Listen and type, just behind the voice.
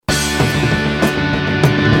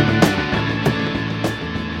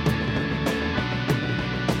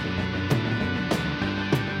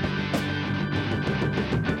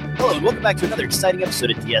and welcome back to another exciting episode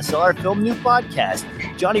of DSLR Film New Podcast.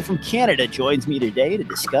 Jonny from Canada joins me today to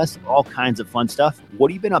discuss all kinds of fun stuff. What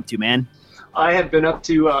have you been up to, man? I have been up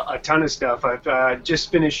to a ton of stuff. I've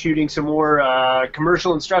just finished shooting some more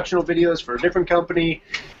commercial instructional videos for a different company,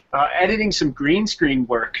 editing some green screen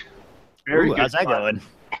work. Very good. How's that going?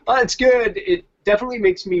 It's good. It definitely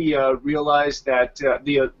makes me realize that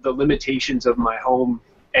the limitations of my home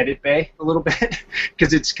edit bay a little bit,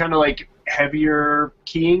 because it's kind of like heavier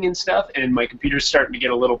keying and stuff, and my computer's starting to get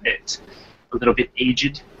a little bit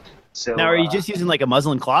aged. So now, are you just using like a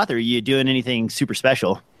muslin cloth, or are you doing anything super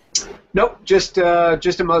special? Nope, just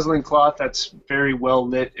a muslin cloth that's very well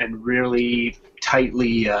lit and really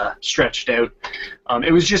tightly stretched out.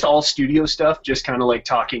 It was just all studio stuff, just kind of like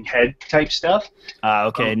talking head type stuff.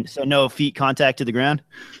 Okay, so no feet contact to the ground?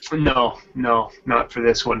 No, not for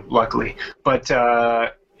this one, luckily. But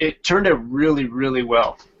it turned out really, really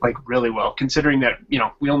well, considering that,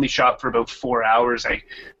 we only shot for about 4 hours. I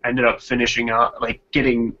ended up finishing up,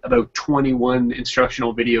 getting about 21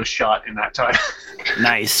 instructional videos shot in that time.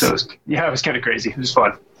 Nice. So, it was kind of crazy. It was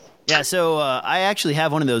fun. Yeah, so I actually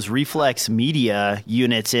have one of those reflex media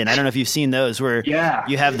units in. I don't know if you've seen those, where you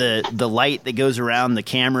have the light that goes around the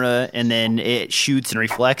camera and then it shoots and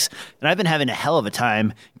reflects. And I've been having a hell of a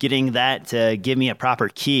time getting that to give me a proper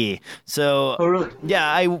key. So, oh, really? Yeah,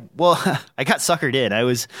 I got suckered in. I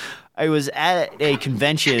was at a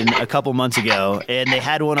convention a couple months ago, and they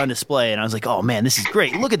had one on display, and I was like, oh, man, this is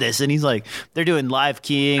great. Look at this. And he's like, they're doing live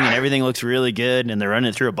keying, and everything looks really good, and they're running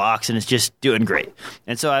it through a box, and it's just doing great.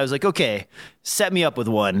 And so I was like, okay, set me up with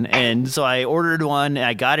one. And so I ordered one, and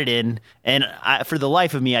I got it in, and for the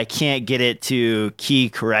life of me, I can't get it to key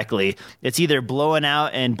correctly. It's either blowing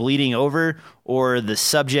out and bleeding over, or the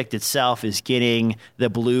subject itself is getting the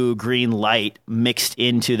blue-green light mixed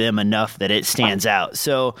into them enough that it stands out.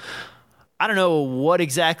 So I don't know what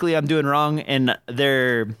exactly I'm doing wrong, and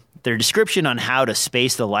their description on how to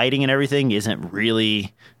space the lighting and everything isn't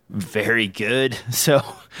really very good. So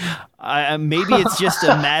maybe it's just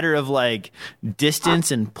a matter of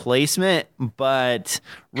distance and placement, but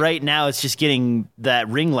right now it's just getting that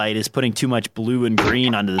ring light is putting too much blue and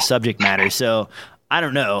green onto the subject matter. So I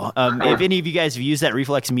don't know. If any of you guys have used that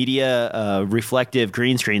reflex media, reflective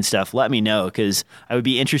green screen stuff, let me know, because I would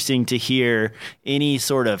be interesting to hear any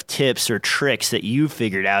sort of tips or tricks that you've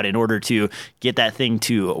figured out in order to get that thing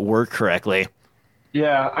to work correctly.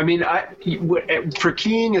 Yeah, I mean, for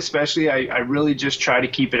keying especially, I really just try to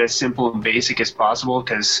keep it as simple and basic as possible,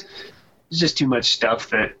 because there's just too much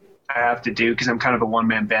stuff that I have to do because I'm kind of a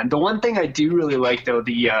one-man band. The one thing I do really like, though,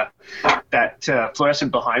 that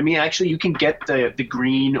fluorescent behind me, actually, you can get the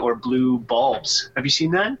green or blue bulbs. Have you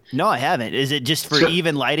seen that? No, I haven't. Is it just for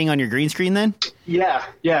even lighting on your green screen then?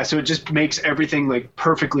 Yeah. So it just makes everything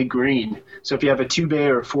perfectly green. So if you have a 2-bay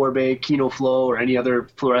or 4-bay Kino Flow or any other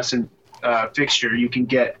fluorescent fixture, you can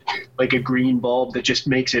get a green bulb that just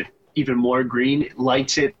makes it even more green. It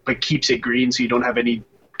lights it, but keeps it green, so you don't have any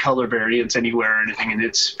color variance anywhere or anything, and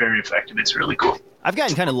it's very effective. It's really cool. I've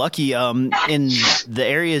gotten kind of lucky in the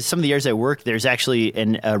areas, some of the areas I work, there's actually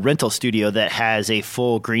a rental studio that has a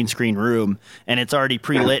full green screen room, and it's already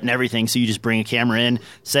pre-lit and everything, so you just bring a camera in,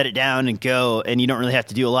 set it down, and go, and you don't really have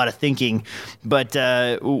to do a lot of thinking. But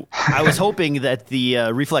I was hoping that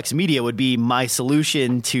the reflex media would be my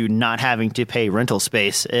solution to not having to pay rental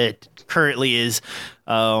space. It currently is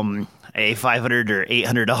a $500 or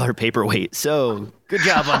 $800 paperweight. So good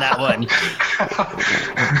job on that one.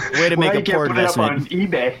 Way to make a poor investment. Put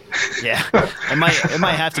it up on eBay. Yeah, it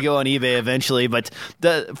might have to go on eBay eventually. But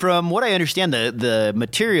from what I understand, the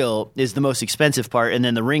material is the most expensive part, and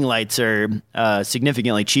then the ring lights are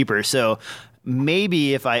significantly cheaper. So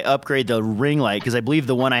maybe if I upgrade the ring light, because I believe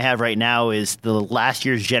the one I have right now is the last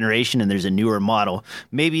year's generation and there's a newer model,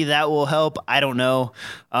 maybe that will help. I don't know.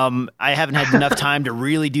 I haven't had enough time to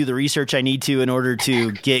really do the research I need to in order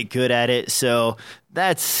to get good at it. So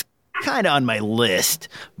that's kind of on my list.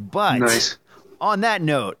 But nice. On that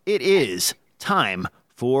note, it is time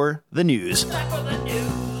for the news.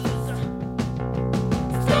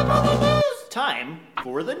 Time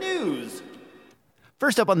for the news.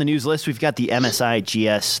 First up on the news list, we've got the MSI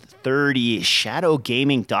GS30 Shadow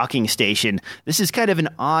Gaming Docking Station. This is kind of an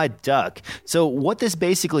odd duck. So what this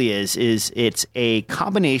basically is it's a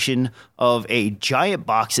combination of a giant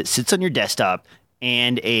box that sits on your desktop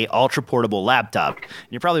and a ultra-portable laptop. And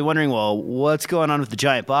you're probably wondering, well, what's going on with the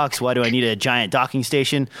giant box? Why do I need a giant docking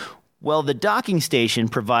station? Well, the docking station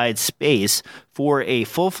provides space for a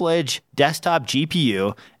full-fledged desktop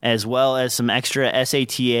GPU, as well as some extra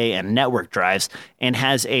SATA and network drives, and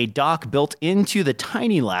has a dock built into the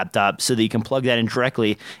tiny laptop so that you can plug that in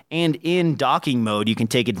directly. And in docking mode, you can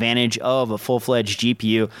take advantage of a full-fledged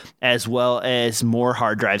GPU, as well as more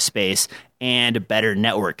hard drive space and a better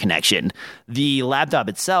network connection. The laptop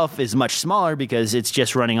itself is much smaller because it's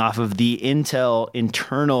just running off of the Intel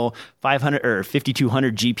internal 500 or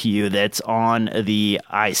 5200 GPU that's on the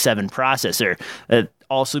i7 processor. It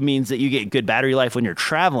also means that you get good battery life when you're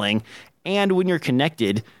traveling, and when you're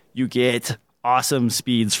connected, you get awesome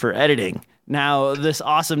speeds for editing. Now, this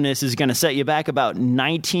awesomeness is going to set you back about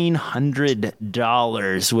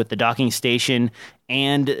 $1,900 with the docking station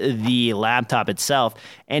and the laptop itself,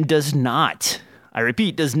 and does not, I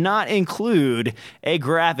repeat, does not include a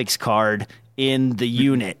graphics card in the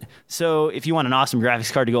unit. So if you want an awesome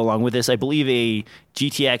graphics card to go along with this, I believe a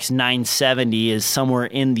GTX 970 is somewhere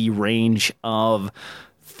in the range of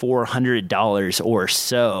 $400 or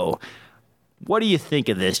so. What do you think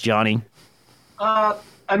of this, Johnny? I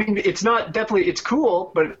mean, it's not definitely, it's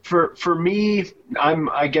cool, but for me, I'm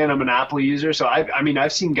an Apple user, so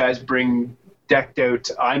I've seen guys bring decked out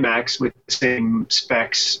iMacs with the same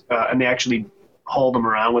specs, and they actually haul them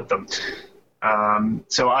around with them.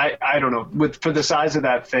 So I don't know, for the size of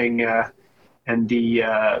that thing, and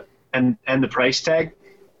the price tag,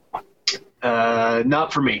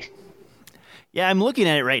 not for me. Yeah, I'm looking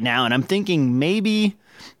at it right now, and I'm thinking maybe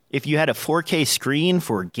if you had a 4K screen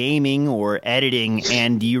for gaming or editing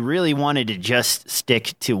and you really wanted to just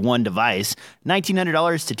stick to one device,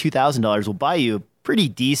 $1,900 to $2,000 will buy you a pretty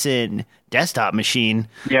decent desktop machine.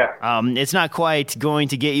 Yeah. It's not quite going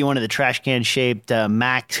to get you one of the trash can shaped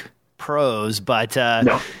Mac Pros, but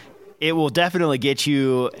no. It will definitely get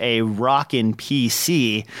you a rockin'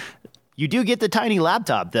 PC. You do get the tiny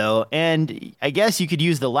laptop, though, and I guess you could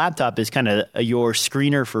use the laptop as kind of your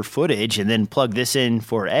screener for footage and then plug this in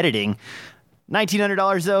for editing.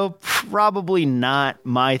 $1,900, though, probably not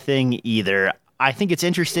my thing either. I think it's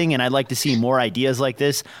interesting, and I'd like to see more ideas like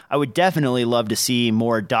this. I would definitely love to see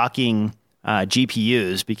more docking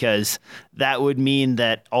GPUs, because that would mean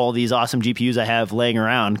that all these awesome GPUs I have laying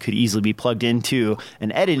around could easily be plugged into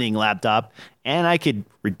an editing laptop, and I could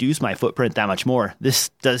reduce my footprint that much more. This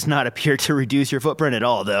does not appear to reduce your footprint at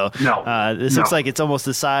all, though. No. This looks like it's almost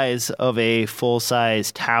the size of a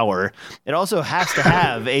full-size tower. It also has to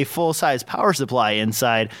have a full-size power supply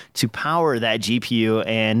inside to power that GPU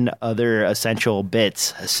and other essential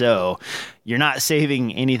bits. So you're not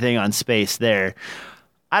saving anything on space there.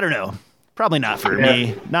 I don't know. Probably not for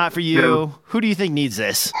me. Not for you. No. Who do you think needs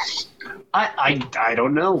this? I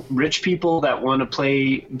don't know. Rich people that want to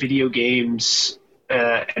play video games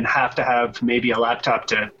and have to have maybe a laptop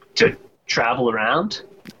to travel around.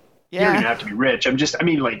 Yeah. You don't even have to be rich. I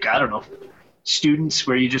don't know. Students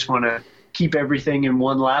where you just want to keep everything in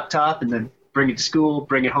one laptop and then bring it to school,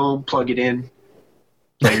 bring it home, plug it in,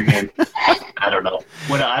 play your game. I don't know.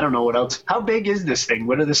 I don't know what else. How big is this thing?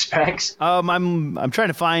 What are the specs? I'm trying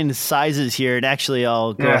to find sizes here, and actually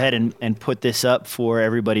I'll go ahead and put this up for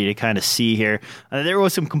everybody to kind of see here. There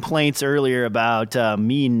was some complaints earlier about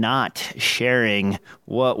me not sharing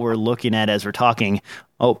what we're looking at as we're talking.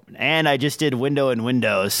 Oh, and I just did window and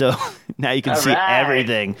window, so now you can see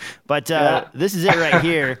everything. But this is it right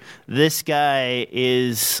here. This guy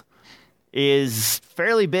is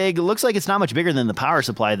fairly big. It looks like it's not much bigger than the power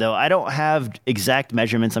supply, though. I don't have exact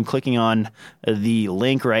measurements. I'm clicking on the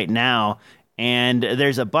link right now, and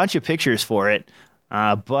there's a bunch of pictures for it,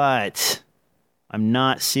 but I'm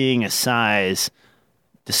not seeing a size.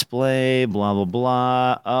 Display, blah,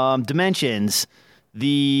 blah, blah. Dimensions.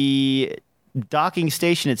 The docking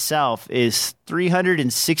station itself is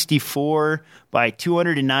 364 by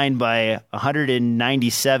 209 by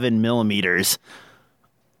 197 millimeters.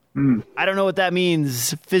 I don't know what that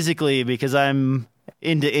means physically because I'm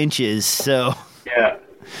into inches. So yeah,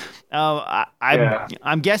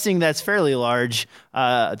 I'm guessing that's fairly large.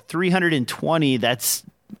 320. I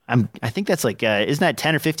think that's like isn't that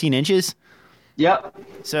 10 or 15 inches? Yep.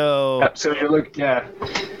 So you look a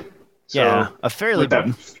fairly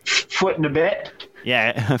big foot and a bit.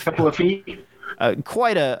 Yeah, a couple of feet.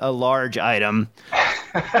 Quite a large item.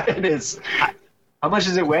 It is. How much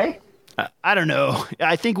does it weigh? I don't know.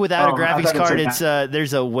 I think without a graphics card, it's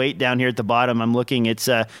there's a weight down here at the bottom. I'm looking. It's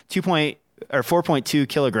 4.2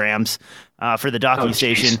 kilograms for the docking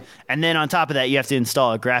station, and then on top of that, you have to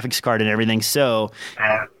install a graphics card and everything. So,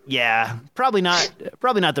 yeah, probably not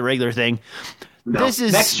the regular thing. No. This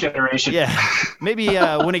is next generation. Yeah, maybe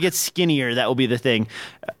when it gets skinnier, that will be the thing.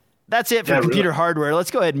 That's it for computer hardware.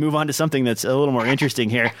 Let's go ahead and move on to something that's a little more interesting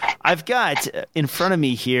here. I've got in front of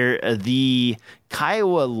me here the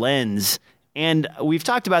Kowa Lens, and we've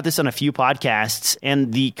talked about this on a few podcasts,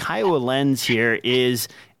 and the Kowa Lens here is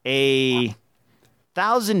a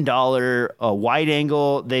 $1,000 wide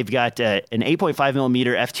angle. They've got an 8.5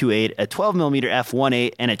 millimeter f2.8, a 12 millimeter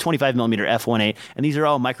f1.8, and a 25 millimeter f1.8, and these are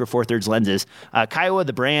all micro four thirds lenses. Kowa,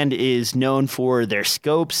 the brand, is known for their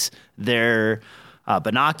scopes, their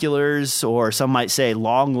binoculars, or some might say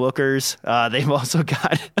long lookers. They've also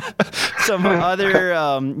got some other,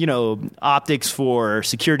 optics for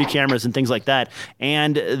security cameras and things like that.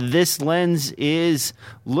 And this lens is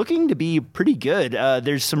looking to be pretty good.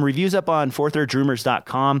 There's some reviews up on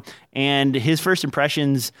 4thirdsrumors.com, and his first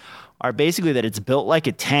impressions are basically that it's built like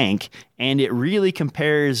a tank, and it really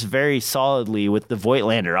compares very solidly with the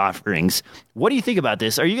Voigtlander offerings. What do you think about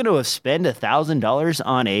this? Are you going to spend $1,000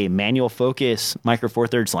 on a manual focus micro four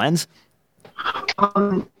thirds lens?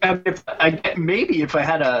 If I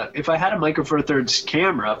had a micro four thirds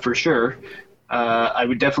camera, for sure, I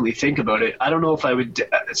would definitely think about it. I don't know if I would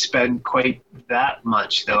spend quite that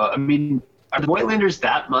much, though. I mean, are the Voigtlanders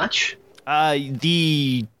that much?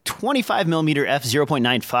 The 25 millimeter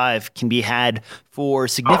f0.95 can be had for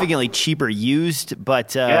significantly cheaper used, but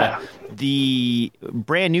the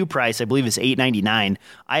brand new price, I believe, is $899.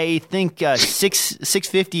 I think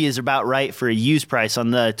 $650 is about right for a used price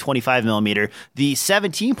on the 25 millimeter. The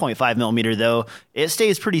 17.5 millimeter, though, it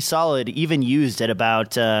stays pretty solid, even used at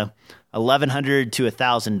about $1,100 to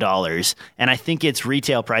 $1,000, and I think its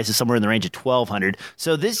retail price is somewhere in the range of $1,200.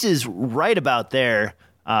 So this is right about there.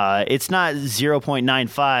 It's not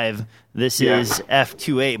 0.95. This is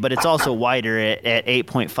f2.8, but it's also wider at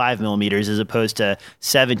 8.5 millimeters as opposed to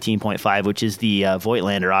 17.5, which is the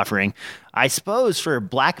Voigtlander offering. I suppose for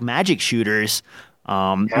black magic shooters,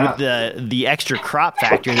 with the extra crop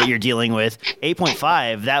factor that you're dealing with,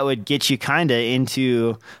 8.5, that would get you kind of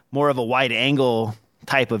into more of a wide angle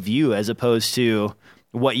type of view as opposed to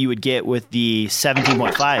what you would get with the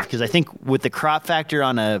 17.5, because I think with the crop factor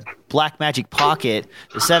on a Blackmagic Pocket,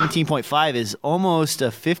 the 17.5 is almost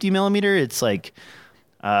a 50 millimeter. It's like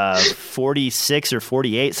 46 or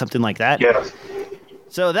 48, something like that. Yeah.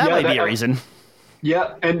 So that might be a reason.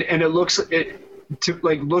 Yeah, and it looks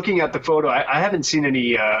like looking at the photo. I haven't seen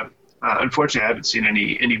any. Unfortunately, I haven't seen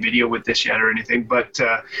any video with this yet or anything. But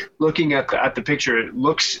looking at the picture, it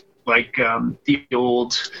looks like the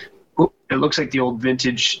old. It looks like the old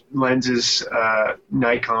vintage lenses,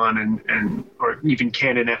 Nikon and or even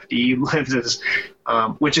Canon FD lenses,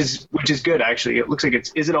 which is good actually. It looks like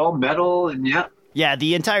is it all metal? And yeah,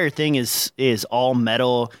 the entire thing is all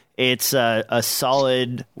metal. It's a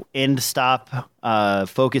solid end stop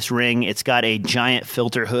focus ring. It's got a giant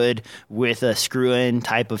filter hood with a screw-in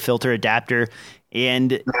type of filter adapter,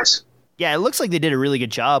 and nice. Yeah, it looks like they did a really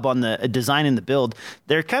good job on the design and the build.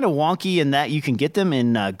 They're kind of wonky in that you can get them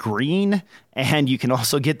in green, and you can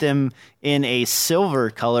also get them in a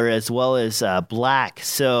silver color as well as black.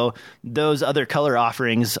 So those other color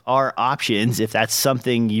offerings are options if that's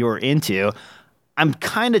something you're into. I'm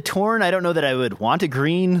kind of torn. I don't know that I would want a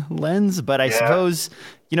green lens, but I suppose,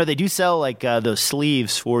 they do sell like those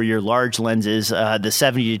sleeves for your large lenses. The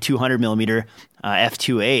 70 to 200 millimeter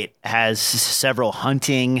f2.8 has several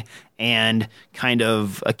hunting and kind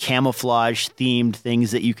of a camouflage themed things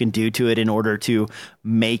that you can do to it in order to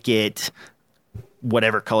make it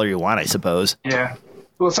whatever color you want, I suppose. Yeah.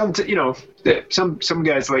 Well, some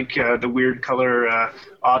guys like the weird color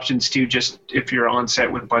options too. Just if you're on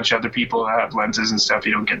set with a bunch of other people that have lenses and stuff,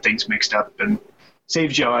 you don't get things mixed up, and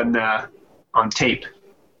saves you on tape.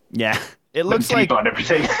 Yeah, it looks like on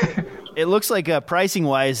everything. It looks like pricing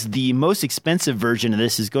wise, the most expensive version of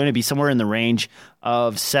this is going to be somewhere in the range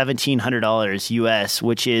of $1,700 US,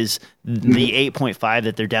 which is the 8.5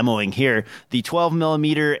 that they're demoing here. The 12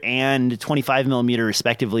 millimeter and 25 millimeter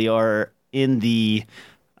respectively are in the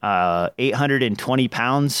 820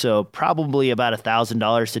 pounds, so probably about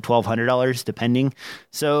 $1,000 to $1,200 depending.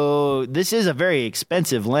 So this is a very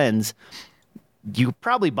expensive lens. You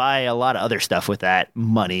probably buy a lot of other stuff with that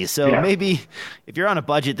money. So maybe if you're on a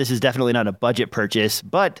budget, this is definitely not a budget purchase,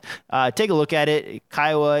 but take a look at it.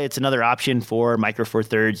 Kowa, it's another option for Micro Four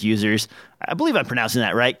Thirds users. I believe I'm pronouncing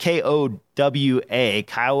that right. Kowa.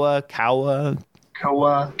 Kowa.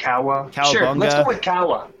 Sure, let's go with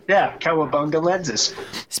Kowa. Yeah, Kawabunga lenses.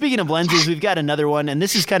 Speaking of lenses, we've got another one, and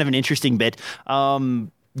this is kind of an interesting bit.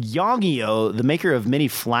 Yongnuo, the maker of many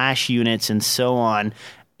flash units and so on,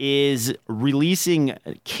 is releasing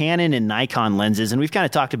Canon and Nikon lenses, and we've kind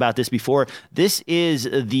of talked about this before. This is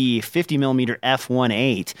the 50 millimeter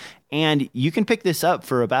f1.8, And you can pick this up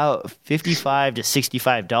for about $55 to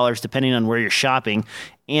 $65, depending on where you're shopping.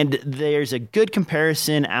 And there's a good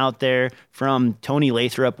comparison out there from Tony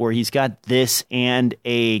Lathrop where he's got this and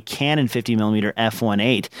a Canon 50mm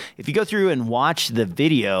f1.8. If you go through and watch the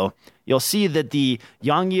video, you'll see that the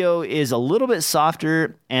Yongnuo is a little bit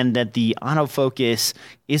softer and that the autofocus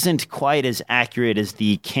isn't quite as accurate as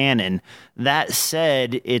the Canon. That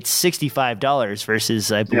said, it's $65 versus,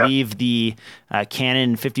 I believe, the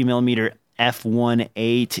Canon 50mm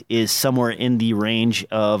f1.8 is somewhere in the range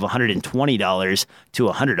of $120 to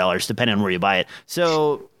 $100, depending on where you buy it.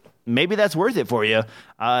 So maybe that's worth it for you.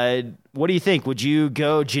 What do you think? Would you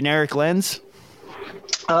go generic lens?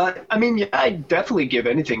 I mean, yeah, I'd definitely give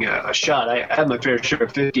anything a shot. I have my fair share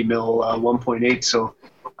of 50 mil 1.8, so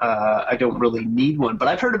I don't really need one. But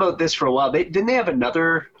I've heard about this for a while. Didn't they have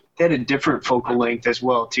another? They had a different focal length as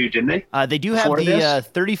well, too, didn't they? They do have the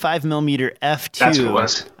 35mm f2. That's what it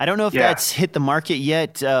was. I don't know if that's hit the market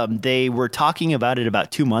yet. They were talking about it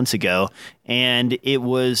about 2 months ago, and it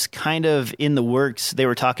was kind of in the works. They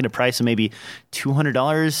were talking a price of maybe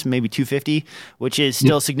 $200, maybe $250, which is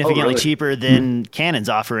still significantly cheaper than Canon's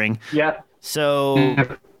offering. Yeah. So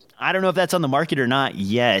I don't know if that's on the market or not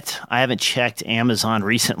yet. I haven't checked Amazon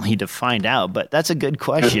recently to find out, but that's a good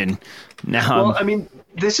question. Now, well, I mean,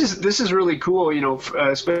 this is really cool, you know,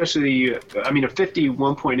 especially, I mean, a 50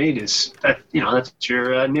 1.8 is, you know, that's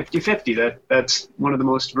your nifty 50. That's one of the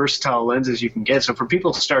most versatile lenses you can get. So for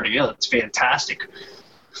people starting out, it's fantastic.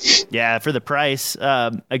 Yeah, for the price,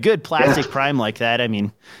 a good plastic prime like that, I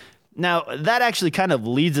mean, now, that actually kind of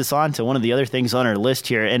leads us on to one of the other things on our list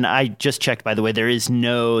here. And I just checked, by the way, there is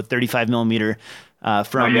no 35mm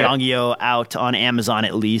from Yongnuo out on Amazon,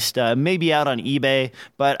 at least. Maybe out on eBay,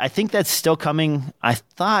 but I think that's still coming. I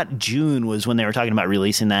thought June was when they were talking about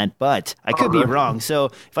releasing that, but I could be wrong. So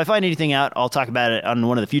if I find anything out, I'll talk about it on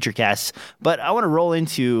one of the future casts. But I want to roll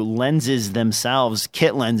into lenses themselves,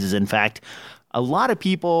 kit lenses, in fact. A lot of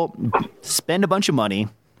people spend a bunch of money.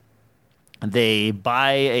 They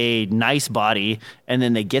buy a nice body, and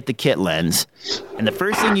then they get the kit lens. And the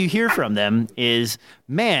first thing you hear from them is,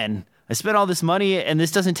 man, I spent all this money, and this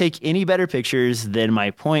doesn't take any better pictures than my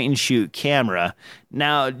point-and-shoot camera.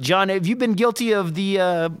 Now, John, have you been guilty of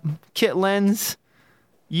the kit lens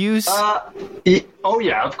use? Oh,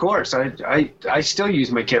 yeah, of course. I still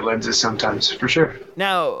use my kit lenses sometimes, for sure.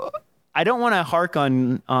 Now, I don't want to hark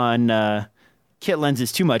on kit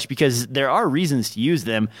lenses too much because there are reasons to use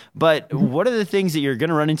them, but one of the things that you're going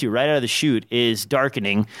to run into right out of the chute is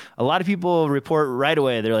darkening. A lot of people report right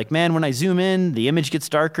away, they're like, man, when I zoom in, the image gets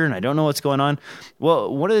darker and I don't know what's going on.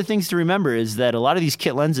 Well, one of the things to remember is that a lot of these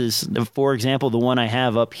kit lenses, for example, the one I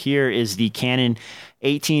have up here is the Canon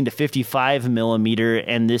 18 to 55 millimeter,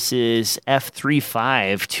 and this is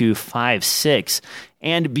f3.5 to 5.6.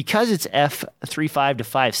 And because it's f3.5 to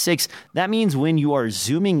 5.6, that means when you are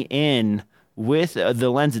zooming in with the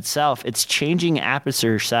lens itself, it's changing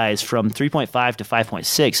aperture size from 3.5 to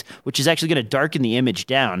 5.6, which is actually going to darken the image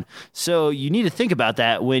down. So you need to think about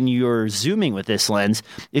that when you're zooming with this lens.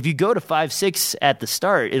 If you go to 5.6 at the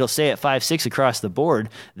start, it'll say at 5.6 across the board.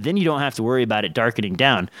 Then you don't have to worry about it darkening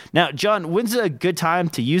down. Now, John, when's a good time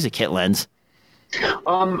to use a kit lens?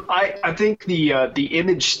 I think the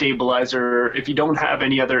image stabilizer, if you don't have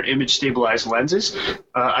any other image stabilized lenses,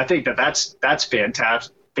 I think that's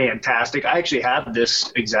fantastic. I actually have this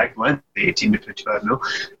exact lens, the 18 to 55 mil.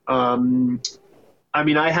 I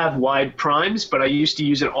mean, I have wide primes, but I used to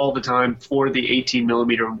use it all the time for the 18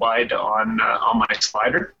 millimeter wide on my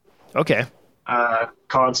slider. Okay.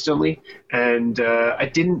 Constantly, and I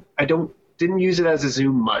didn't use it as a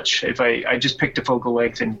zoom much. If I just picked a focal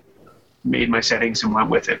length and made my settings and went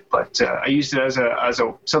with it, but I used it as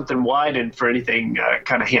a something wide and for anything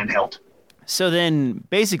kind of handheld. So then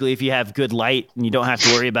basically if you have good light and you don't have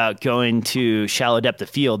to worry about going to shallow depth of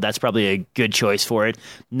field, that's probably a good choice for it.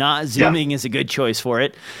 Not zooming is a good choice for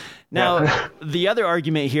it. Now, the other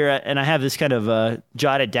argument here, and I have this kind of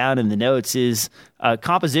jotted down in the notes, is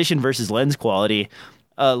composition versus lens quality.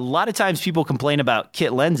 A lot of times people complain about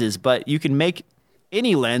kit lenses, but you can make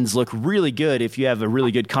any lens look really good if you have a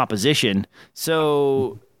really good composition.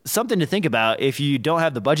 So something to think about if you don't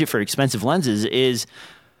have the budget for expensive lenses is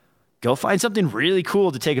go find something really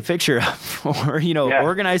cool to take a picture of, or,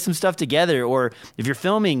 organize some stuff together. Or if you're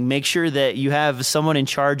filming, make sure that you have someone in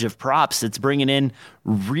charge of props that's bringing in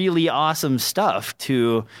really awesome stuff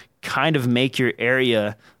to kind of make your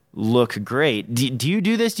area look great. Do you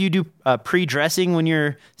do this? Do you do pre-dressing when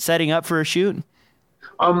you're setting up for a shoot?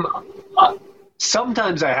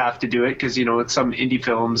 Sometimes I have to do it because, with some indie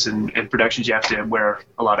films and productions, you have to wear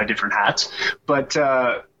a lot of different hats. But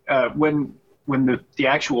when when the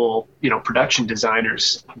actual production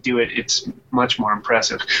designers do it, it's much more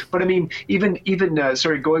impressive. But I mean, even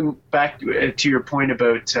sorry, going back to your point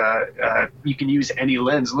about you can use any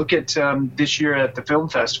lens. Look at this year at the film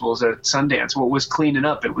festivals at Sundance. What was cleaning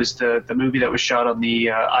up? It was the movie that was shot on the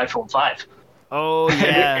iPhone 5. Oh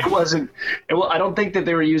yeah. It wasn't. I don't think that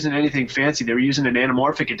they were using anything fancy. They were using an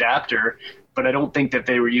anamorphic adapter, but I don't think that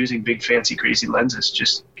they were using big fancy crazy lenses.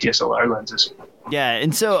 Just DSLR lenses. Yeah,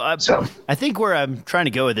 and so I think where I'm trying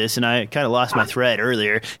to go with this, and I kind of lost my thread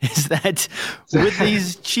earlier, is that with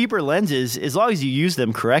these cheaper lenses, as long as you use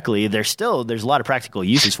them correctly, there's a lot of practical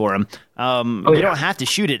uses for them. You don't have to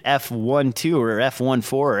shoot at f1.2 or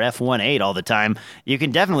f1.4 or f1.8 all the time. You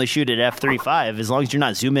can definitely shoot at f3.5 as long as you're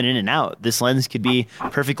not zooming in and out. This lens could be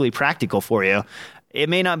perfectly practical for you. It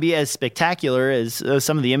may not be as spectacular as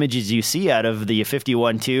some of the images you see out of the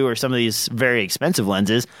 51.2 or some of these very expensive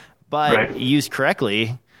lenses, but used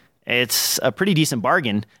correctly, it's a pretty decent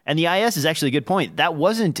bargain. And the IS is actually a good point. That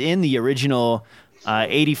wasn't in the original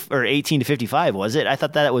 80 or 18 to 55, was it? I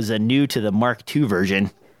thought that was a new to the Mark II version.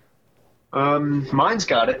 Mine's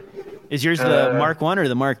got it. Is yours the Mark I or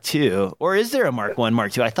the Mark II? Or is there a Mark I,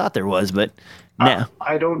 Mark II? I thought there was, but no.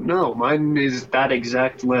 I don't know. Mine is that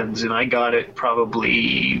exact lens, and I got it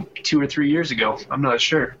probably 2 or 3 years ago. I'm not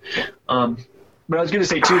sure. But I was going to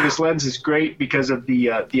say, too, this lens is great because of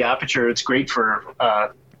the aperture. It's great for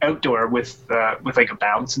outdoor with like a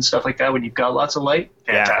bounce and stuff like that when you've got lots of light.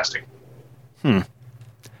 Fantastic. Yeah.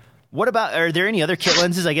 What about, are there any other kit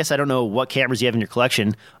lenses? I guess I don't know what cameras you have in your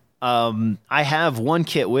collection. I have one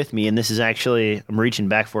kit with me, and this is actually, I'm reaching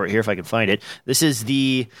back for it here if I can find it. This is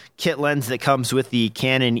the kit lens that comes with the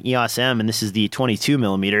Canon EOS M, and this is the 22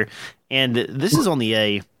 millimeter. And this is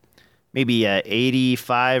only maybe a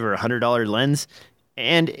 $85 or $100 lens,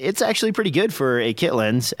 and it's actually pretty good for a kit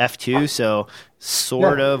lens, f2, so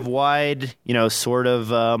sort of wide, sort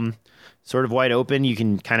of wide open. You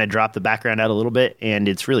can kind of drop the background out a little bit, and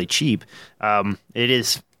it's really cheap.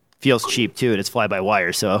 Feels cheap too, and it's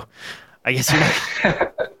fly-by-wire, so I guess you're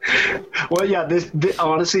not... Well, yeah,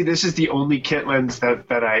 honestly, this is the only kit lens that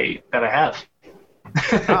I have.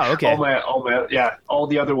 Oh, okay. all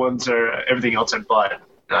the other ones are everything else I bought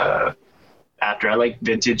after. I like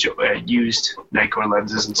vintage used Nikkor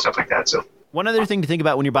lenses and stuff like that. So one other thing to think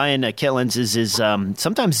about when you're buying kit lenses is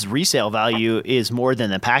sometimes resale value is more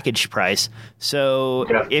than the package price. So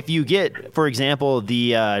if you get, for example,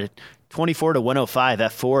 the 24 to 105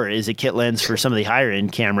 f4 is a kit lens for some of the higher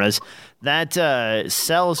end cameras that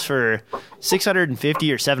sells for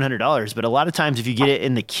 $650 or $700. But a lot of times if you get it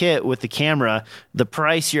in the kit with the camera, the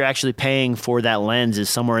price you're actually paying for that lens is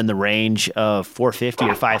somewhere in the range of $450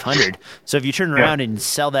 or $500. So if you turn around and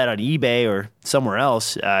sell that on eBay or somewhere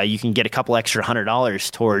else, you can get a couple extra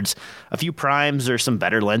 $100 towards a few primes or some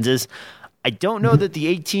better lenses. I don't know that the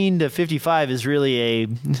 18 to 55 is really a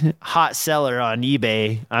hot seller on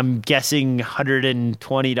eBay. I'm guessing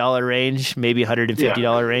 $120 range, maybe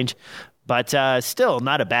 $150 range. But still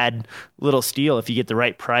not a bad little steal if you get the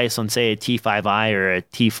right price on, say, a T5i or a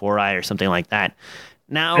T4i or something like that.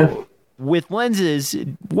 Now, with lenses,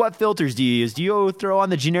 what filters do you use? Do you throw on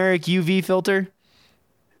the generic UV filter?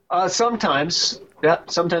 Sometimes. Yeah,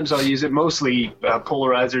 sometimes I'll use it. Mostly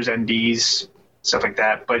polarizers, NDs, stuff like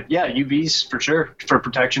that. But yeah, UVs for sure, for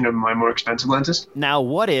protection of my more expensive lenses. Now,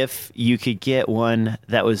 what if you could get one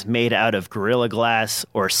that was made out of Gorilla Glass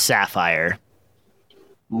or Sapphire?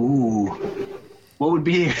 Ooh. What would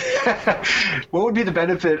be the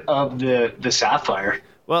benefit of the Sapphire?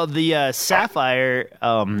 Well, the Sapphire,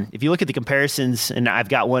 if you look at the comparisons, and I've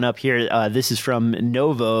got one up here, this is from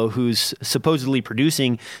Novo, who's supposedly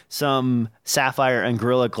producing some Sapphire and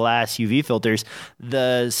Gorilla Glass UV filters.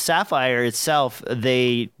 The Sapphire itself,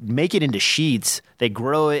 they make it into sheets. They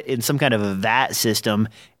grow it in some kind of a vat system,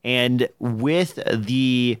 and with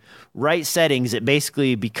the right settings, it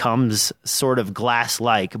basically becomes sort of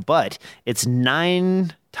glass-like, but it's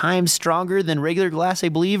 9 times stronger than regular glass, I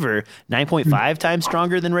believe, or 9.5 times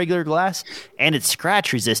stronger than regular glass, and it's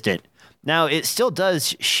scratch resistant. Now, it still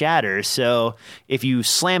does shatter, so if you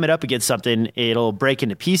slam it up against something, it'll break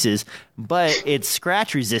into pieces, but it's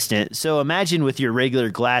scratch resistant. So imagine with your regular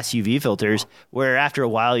glass UV filters, where after a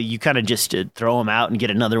while, you kind of just throw them out and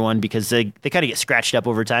get another one because they kind of get scratched up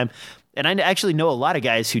over time. And I actually know a lot of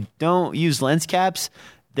guys who don't use lens caps.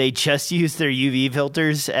 They just use their UV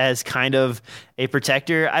filters as kind of a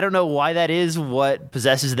protector. I don't know why that is, what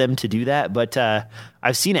possesses them to do that, but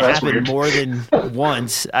I've seen it happen weird. More than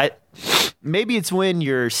once. Maybe it's when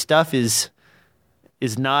your stuff is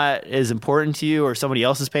not as important to you or somebody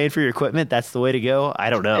else is paying for your equipment. That's the way to go. I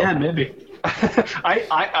don't know. Yeah, maybe.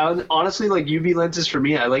 I honestly, like UV lenses for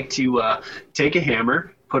me, I like to take a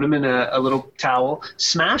hammer, put them in a little towel,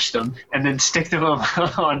 smash them, and then stick them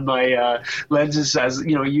on my lenses as,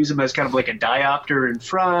 use them as kind of like a diopter in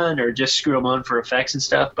front, or just screw them on for effects and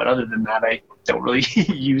stuff. But other than that, I don't really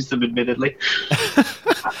use them, admittedly.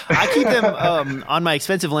 I keep them on my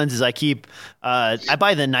expensive lenses. I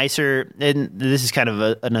buy the nicer, and this is kind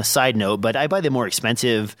of an aside note, but I buy the more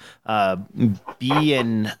expensive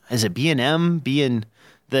B&M,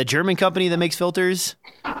 the German company that makes filters.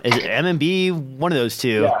 Is it M&B? One of those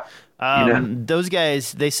two. Yeah. Those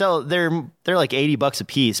guys, they're like $80 a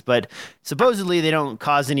piece, but supposedly they don't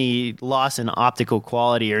cause any loss in optical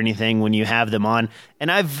quality or anything when you have them on.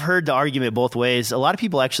 And I've heard the argument both ways. A lot of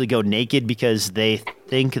people actually go naked because they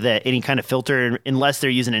think that any kind of filter, unless they're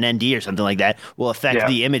using an ND or something like that, will affect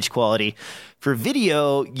the image quality. For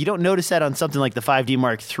video, you don't notice that on something like the 5D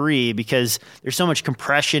Mark III because there's so much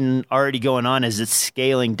compression already going on as it's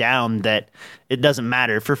scaling down that it doesn't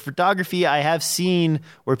matter. For photography, I have seen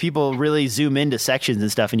where people really zoom into sections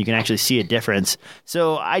and stuff and you can actually see a difference.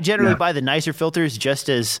 So I generally buy the nicer filters just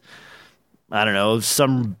as, I don't know,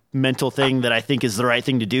 some mental thing that I think is the right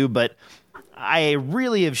thing to do. But I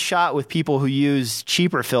really have shot with people who use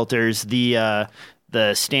cheaper filters, the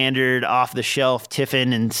standard off-the-shelf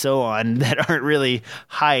Tiffin and so on, that aren't really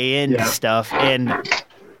high-end stuff. And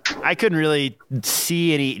I couldn't really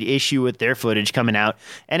see any issue with their footage coming out.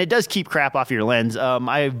 And it does keep crap off your lens.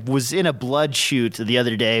 I was in a blood shoot the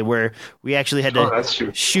other day where we actually had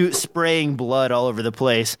to shoot spraying blood all over the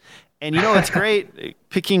place. And it's great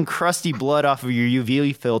picking crusty blood off of your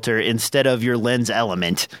UV filter instead of your lens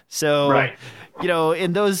element. So,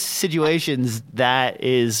 in those situations, that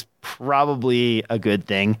is probably a good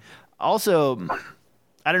thing. Also,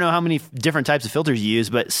 I don't know how many different types of filters you use,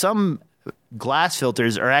 but some glass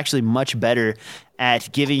filters are actually much better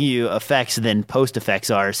at giving you effects than post effects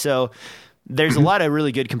are. So there's a lot of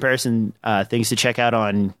really good comparison things to check out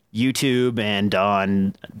on YouTube and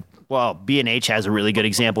on, B&H has a really good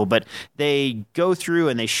example, but they go through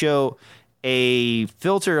and they show a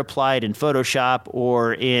filter applied in Photoshop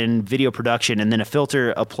or in video production and then a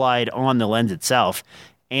filter applied on the lens itself.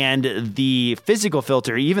 And the physical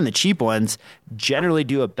filter, even the cheap ones, generally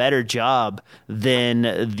do a better job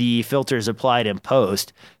than the filters applied in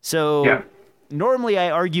post. So normally I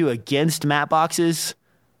argue against matte boxes,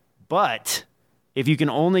 but if you can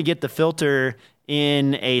only get the filter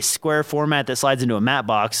in a square format that slides into a matte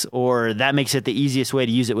box, or that makes it the easiest way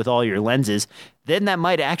to use it with all your lenses, then that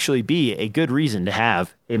might actually be a good reason to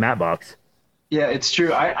have a matte box. Yeah, it's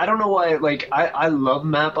true. I don't know why. Like I love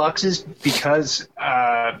matte boxes because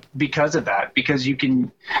of that. Because you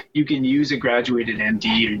can use a graduated ND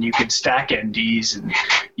and you can stack NDs and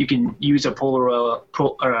you can use a polarizer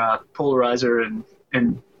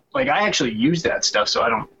and like I actually use that stuff. So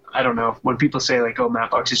I don't know when people say like, oh,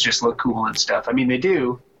 matte boxes just look cool and stuff. I mean, they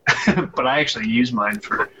do, but I actually use mine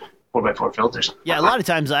for 4x4 filters. Yeah, a lot of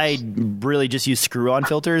times I really just use screw-on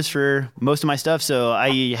filters for most of my stuff. So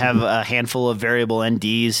I have a handful of variable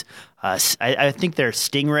NDs. I think their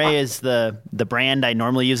Stingray is the brand I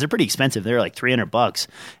normally use. They're pretty expensive. They're like $300.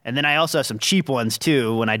 And then I also have some cheap ones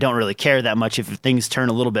too when I don't really care that much if things turn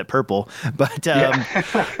a little bit purple. But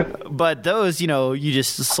but those, you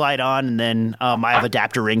just slide on, and then I have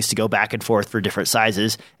adapter rings to go back and forth for different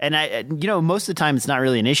sizes. And most of the time it's not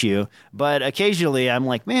really an issue. But occasionally I'm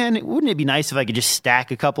like, man, wouldn't it be nice if I could just stack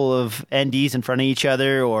a couple of NDs in front of each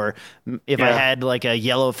other, or if I had like a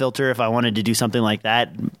yellow filter if I wanted to do something like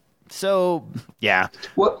that. So, yeah.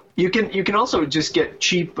 Well, you can also just get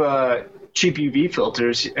cheap UV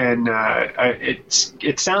filters, and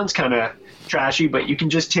it sounds kind of trashy, but you can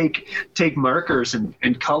just take markers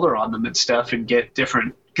and color on them and stuff and get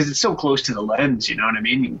different, because it's so close to the lens, you know what I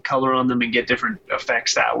mean? You can color on them and get different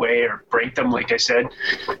effects that way, or break them, like I said,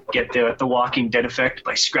 get the Walking Dead effect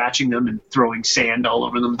by scratching them and throwing sand all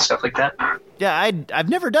over them and stuff like that. Yeah, I've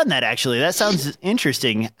never done that, actually. That sounds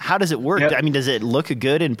interesting. How does it work? Yep. I mean, does it look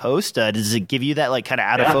good in post? Does it give you that like kind of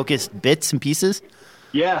out of focus bits and pieces?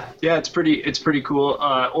 Yeah, it's pretty cool.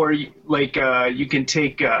 Or like you can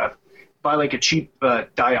buy like a cheap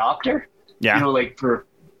diopter, like for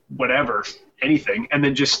whatever, anything, and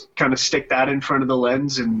then just kind of stick that in front of the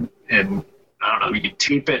lens and I don't know, you can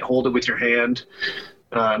tape it, hold it with your hand,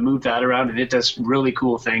 move that around, and it does really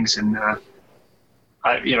cool things. And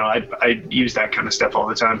I use that kind of stuff all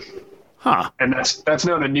the time. Huh. And that's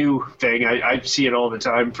not a new thing. I see it all the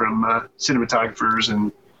time from cinematographers,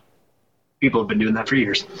 and people have been doing that for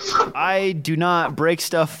years. I do not break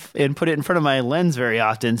stuff and put it in front of my lens very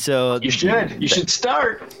often, so you should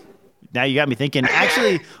start. now you got me thinking.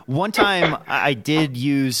 Actually, one time I did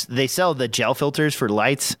use, they sell the gel filters for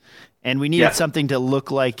lights, and we needed something to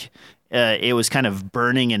look like it was kind of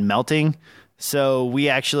burning and melting. So we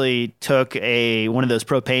actually took one of those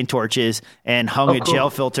propane torches and hung a gel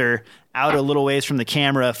filter out a little ways from the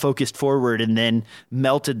camera, focused forward, and then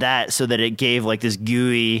melted that so that it gave like this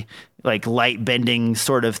gooey, like light bending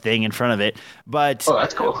sort of thing in front of it. But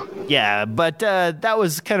that's cool. Yeah, but that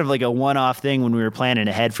was kind of like a one-off thing when we were planning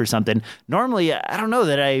ahead for something. Normally, I don't know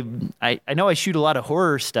that I know I shoot a lot of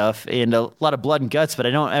horror stuff and a lot of blood and guts, but I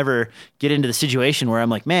don't ever get into the situation where I'm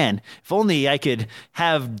like, man, if only I could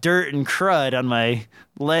have dirt and crud on my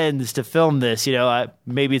lens to film this.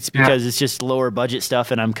 Maybe it's because it's just lower budget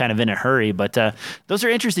stuff and I'm kind of in a hurry, but those are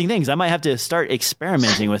interesting things. I might have to start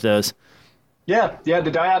experimenting with those. Yeah,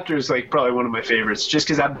 the diopter is like probably one of my favorites, just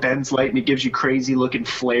because that bends light and it gives you crazy looking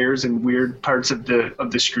flares and weird parts of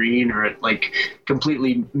the screen, or it like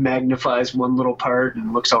completely magnifies one little part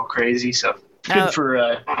and looks all crazy. So good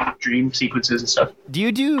for dream sequences and stuff. Do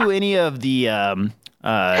you do any of the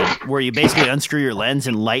where you basically unscrew your lens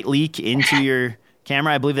and light leak into your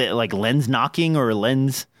camera? I believe it like lens knocking or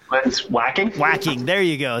lens whacking. Whacking. There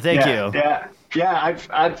you go. Thank you. Yeah.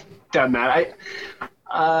 I've done that.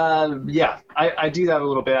 I do that a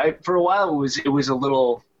little bit. For a while, it was a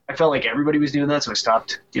little. I felt like everybody was doing that, so I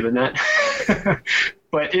stopped doing that.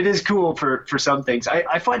 But it is cool for some things.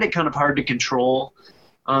 I find it kind of hard to control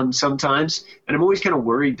sometimes, and I'm always kind of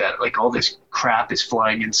worried that like all this crap is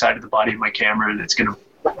flying inside of the body of my camera and it's gonna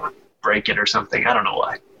break it or something. I don't know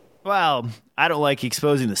why. Well, I don't like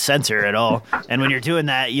exposing the sensor at all. And when you're doing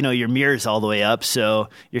that, your mirror's all the way up, so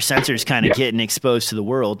your sensor's kind of getting exposed to the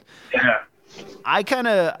world. Yeah. I kind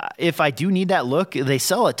of, if I do need that look, they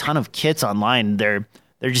sell a ton of kits online. They're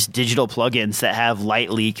just digital plugins that have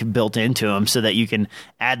light leak built into them so that you can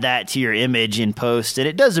add that to your image in post. And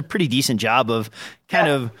it does a pretty decent job of kind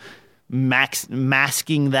of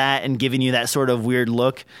masking that and giving you that sort of weird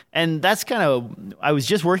look. And that's kind of, I was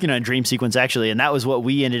just working on a dream sequence actually, and that was what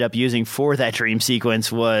we ended up using for that dream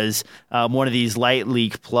sequence was one of these light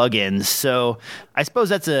leak plugins. So I suppose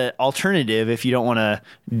that's an alternative if you don't want to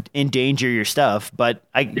endanger your stuff, but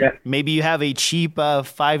maybe you have a cheap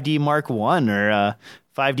 5D Mark 1 or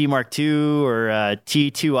 5D Mark II or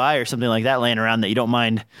T2i or something like that laying around that you don't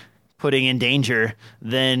mind putting in danger,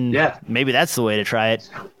 then maybe that's the way to try it.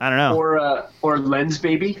 I don't know. Or Lens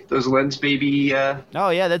Baby, those Lens Baby. Oh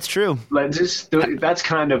yeah, that's true. Lenses. That's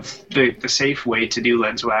kind of the safe way to do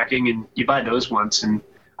lens whacking, and you buy those once. And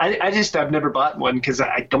I've never bought one because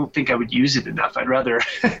I don't think I would use it enough. I'd rather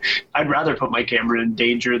put my camera in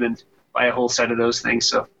danger than buy a whole set of those things.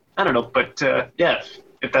 So I don't know, but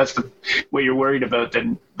if that's what you're worried about,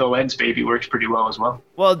 then the Lens Baby works pretty well as well.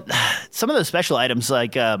 Well, some of those special items,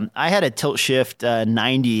 like I had a tilt shift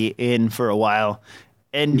 90 in for a while,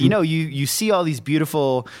 and you see all these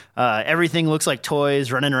beautiful, everything looks like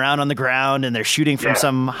toys running around on the ground, and they're shooting from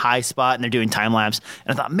some high spot, and they're doing time lapse.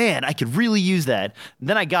 And I thought, man, I could really use that. And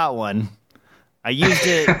then I got one. I used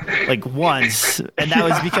it like once, and that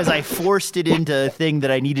was because I forced it into a thing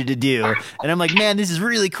that I needed to do. And I'm like, man, this is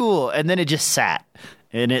really cool. And then it just sat.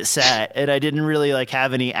 And I didn't really like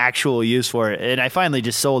have any actual use for it. And I finally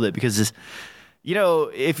just sold it because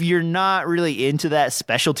if you're not really into that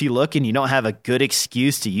specialty look and you don't have a good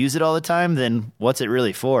excuse to use it all the time, then what's it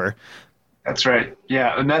really for? That's right.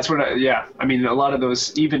 Yeah. And that's what I mean, a lot of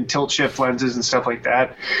those, even tilt shift lenses and stuff like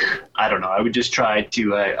that, I don't know. I would just try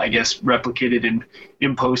to, I guess, replicate it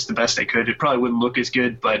in post the best I could. It probably wouldn't look as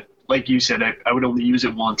good, but like you said, I would only use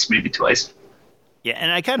it once, maybe twice. Yeah,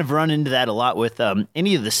 and I kind of run into that a lot with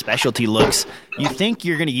any of the specialty looks. You think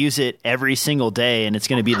you're going to use it every single day and it's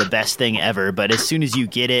going to be the best thing ever, but as soon as you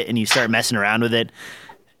get it and you start messing around with it,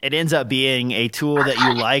 it ends up being a tool that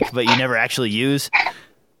you like but you never actually use.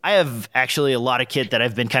 I have actually a lot of kit that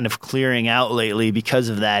I've been kind of clearing out lately because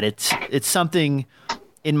of that. It's something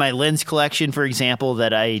in my lens collection, for example,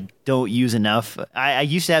 that I don't use enough. I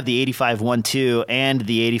used to have the 85-1.2 and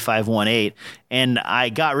the 85-1.8, and I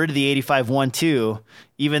got rid of the 85-1.2,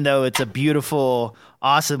 even though it's a beautiful,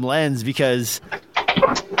 awesome lens, because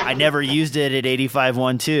I never used it at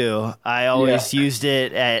 85-1.2. I always used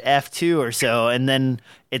it at f2 or so, and then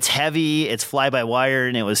it's heavy, it's fly-by-wire,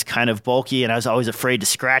 and it was kind of bulky, and I was always afraid to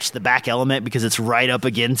scratch the back element because it's right up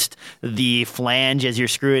against the flange as you're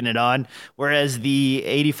screwing it on, whereas the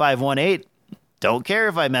 85-1.8, don't care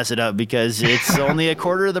if I mess it up because it's only a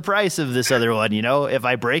quarter of the price of this other one. If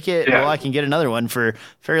I break it, well, I can get another one for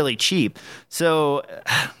fairly cheap. So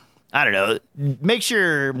I don't know, make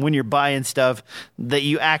sure when you're buying stuff that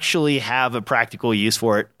you actually have a practical use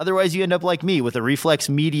for it. Otherwise, you end up like me with a reflex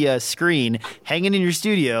media screen hanging in your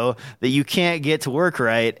studio that you can't get to work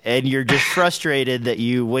right, and you're just frustrated that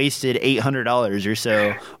you wasted $800 or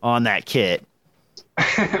so on that kit.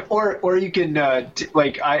 or you can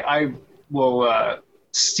I will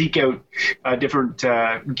seek out different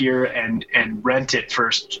gear and rent it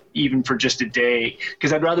first, even for just a day,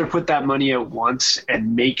 because I'd rather put that money out once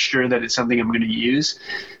and make sure that it's something I'm going to use,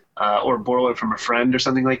 or borrow it from a friend or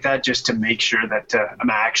something like that, just to make sure that I'm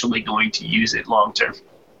actually going to use it long term.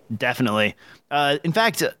 Definitely. In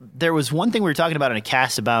fact, there was one thing we were talking about in a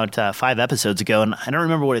cast about 5 episodes ago, and I don't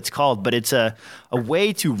remember what it's called, but it's a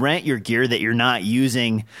way to rent your gear that you're not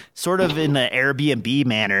using, sort of in the Airbnb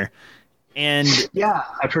manner. And yeah,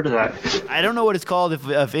 I've heard of that. I don't know what it's called.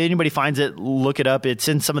 If anybody finds it, look it up. It's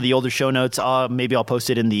in some of the older show notes. Maybe I'll post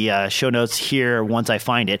it in the show notes here once I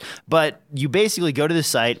find it. But you basically go to the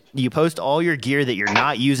site, you post all your gear that you're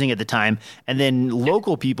not using at the time, and then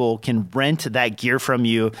local people can rent that gear from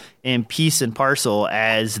you in piece and parcel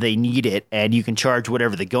as they need it, and you can charge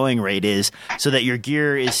whatever the going rate is, so that your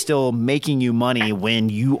gear is still making you money when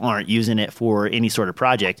you aren't using it for any sort of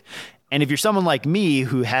project. And if you're someone like me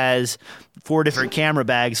who has 4 different camera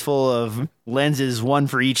bags full of lenses, one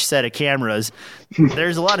for each set of cameras,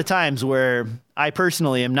 there's a lot of times where I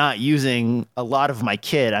personally am not using a lot of my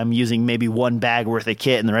kit. I'm using maybe 1 bag worth of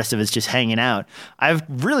kit and the rest of it's just hanging out. I've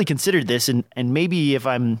really considered this, and maybe if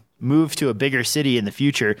I'm moved to a bigger city in the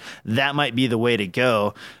future, that might be the way to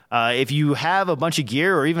go. If you have a bunch of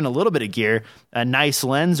gear or even a little bit of gear, a nice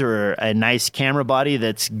lens or a nice camera body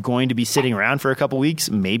that's going to be sitting around for a couple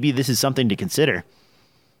weeks, maybe this is something to consider.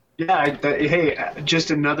 Yeah, hey,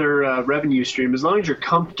 just another revenue stream, as long as you're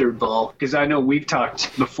comfortable, because I know we've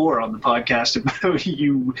talked before on the podcast about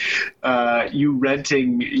you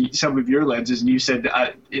renting some of your lenses, and you said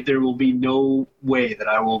there will be no way that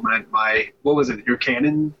I will rent your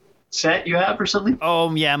Canon set you have or something?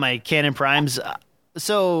 Oh, yeah, my Canon Primes.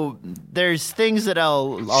 So there's things that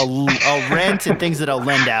I'll rent and things that I'll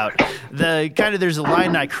lend out. There's a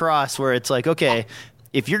line I cross where it's like, okay,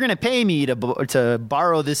 if you're going to pay me to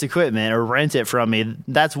borrow this equipment or rent it from me,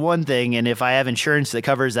 that's one thing. And if I have insurance that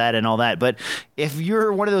covers that and all that. But if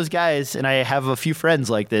you're one of those guys, and I have a few friends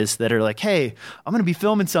like this that are like, hey, I'm going to be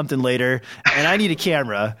filming something later and I need a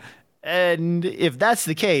camera. And if that's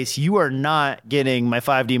the case, you are not getting my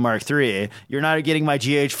 5D Mark III. You're not getting my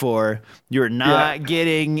GH4. You're not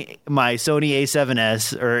getting my Sony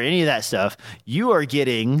A7S or any of that stuff. You are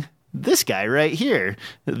getting this guy right here,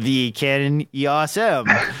 the Canon EOS M,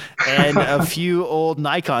 and a few old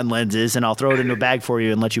Nikon lenses, and I'll throw it into a bag for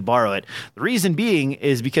you and let you borrow it. The reason being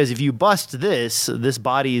is because if you bust this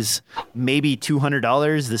body's maybe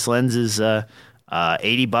 $200. This lens is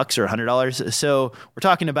 $80 or $100. So we're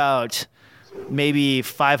talking about maybe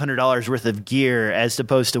 $500 worth of gear as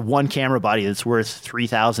opposed to one camera body that's worth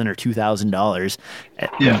 $3,000 or $2,000.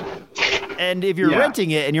 Yeah. And if you're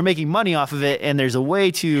renting it and you're making money off of it, and there's a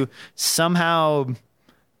way to somehow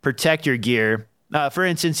protect your gear. For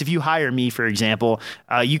instance, if you hire me, for example,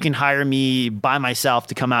 you can hire me by myself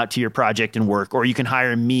to come out to your project and work, or you can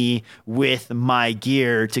hire me with my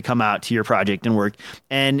gear to come out to your project and work.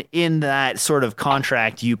 And in that sort of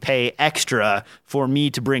contract, you pay extra for me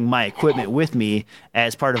to bring my equipment with me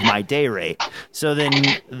as part of my day rate. So then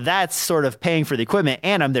that's sort of paying for the equipment,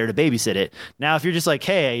 and I'm there to babysit it. Now, if you're just like,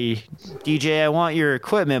 hey, DJ, I want your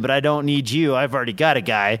equipment, but I don't need you, I've already got a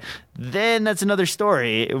guy, then that's another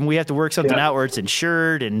story. And we have to work something out where it's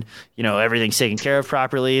insured and, everything's taken care of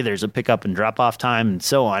properly. There's a pickup and drop off time and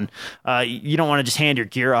so on. You don't want to just hand your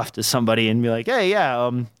gear off to somebody and be like, hey,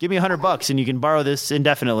 give me $100 and you can borrow this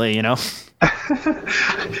indefinitely,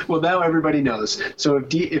 Well, now everybody knows. So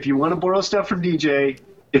if you want to borrow stuff from DJ,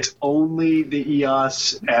 it's only the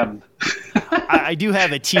EOS M. I do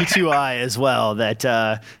have a T2i as well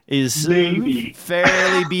that is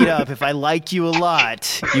fairly beat up. If I like you a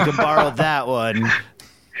lot, you can borrow that one.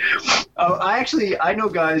 I know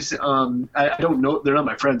guys, I don't know, they're not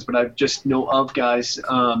my friends, but I just know of guys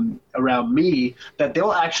around me that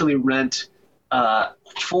they'll actually rent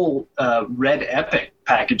full Red Epic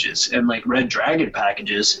packages and like Red Dragon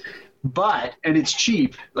packages. And it's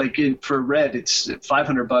cheap. Like for Red, it's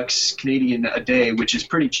 $500 Canadian a day, which is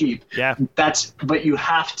pretty cheap. Yeah. But you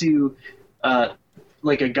have to,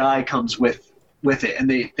 like a guy comes with it, and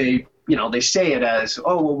they say it as,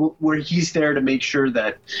 where he's there to make sure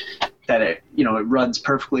that it, it runs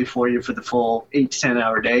perfectly for you for the full 8 to 10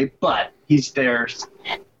 hour day. But he's there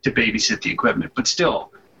to babysit the equipment. But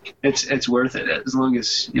still, it's worth it as long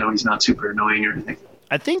as he's not super annoying or anything.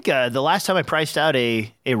 I think the last time I priced out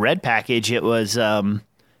a red package, it was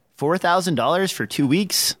 $4,000 for 2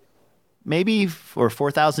 weeks, maybe, or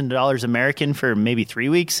 $4,000 American for maybe 3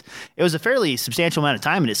 weeks. It was a fairly substantial amount of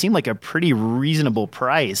time, and it seemed like a pretty reasonable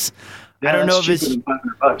price. Yeah, I don't know if it's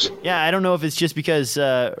 $500. Yeah, I don't know if it's just because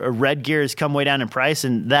red gear has come way down in price,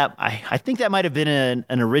 and that I think that might have been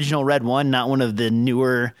an original red one, not one of the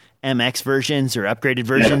newer MX versions or upgraded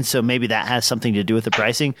versions. Yeah. So maybe that has something to do with the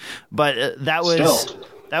pricing. But that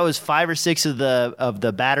was 5 or 6 of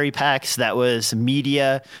the battery packs. That was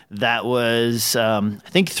media. That was I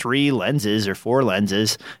think 3 lenses or 4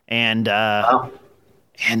 lenses, and wow.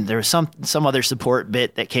 And there was some other support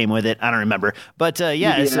bit that came with it. I don't remember, but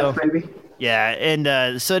yeah. EDF, so maybe? Yeah,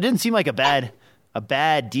 and so it didn't seem like a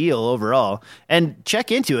bad deal overall. And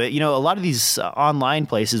check into it. A lot of these online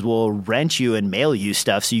places will rent you and mail you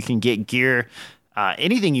stuff, so you can get gear,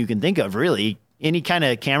 anything you can think of, really. Any kind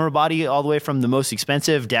of camera body, all the way from the most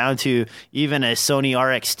expensive down to even a Sony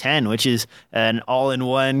RX10, which is an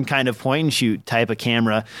all-in-one kind of point-and-shoot type of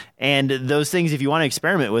camera. And those things, if you want to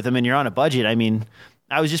experiment with them and you're on a budget, I mean,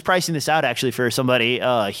 I was just pricing this out actually for somebody.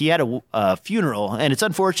 He had a funeral, and it's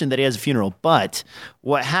unfortunate that he has a funeral. But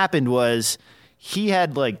what happened was he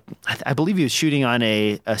had, like, I believe he was shooting on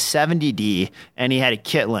a 70D, and he had a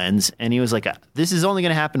kit lens, and he was like, "This is only going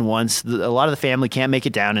to happen once. A lot of the family can't make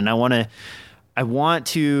it down, and I want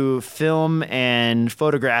to film and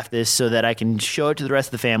photograph this so that I can show it to the rest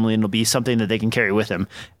of the family, and it'll be something that they can carry with them."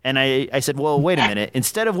 And I said, well, wait a minute.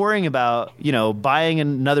 Instead of worrying about, buying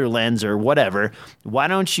another lens or whatever, why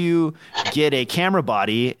don't you get a camera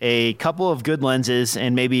body, a couple of good lenses,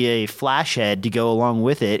 and maybe a flash head to go along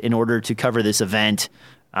with it in order to cover this event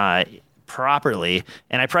properly.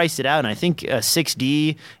 And I priced it out, and I think a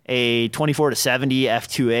 6D, a 24-70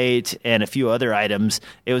 f2.8, and a few other items,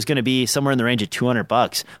 it was going to be somewhere in the range of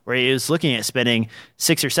 $200, where he was looking at spending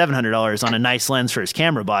 $600 or $700 on a nice lens for his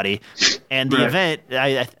camera body. And the event,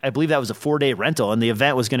 I believe that was a 4-day rental, and the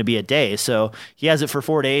event was going to be a day. So he has it for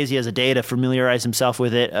 4 days. He has a day to familiarize himself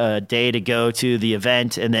with it, a day to go to the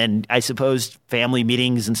event, and then I suppose family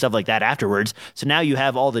meetings and stuff like that afterwards. So now you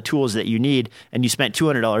have all the tools that you need, and you spent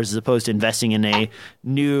 $200 as opposed to investing in a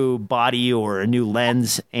new body or a new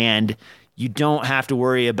lens, and you don't have to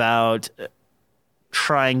worry about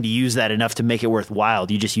trying to use that enough to make it worthwhile.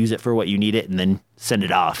 You just use it for what you need it and then send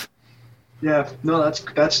it off. Yeah, no,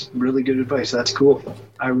 that's really good advice. That's cool.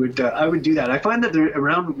 I would do that. I find that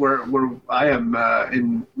around where I am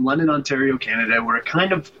in London, Ontario, Canada, we're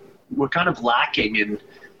kind of lacking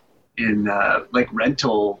in like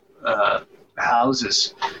rental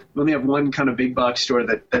houses. We only have one kind of big box store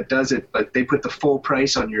that does it, but they put the full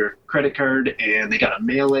price on your credit card, and they got to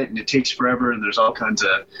mail it, and it takes forever, and there's all kinds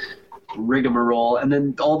of rigmarole. And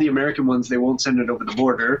then all the American ones, they won't send it over the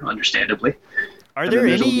border, understandably. Are there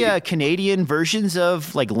any Canadian versions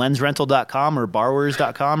of like lensrental.com or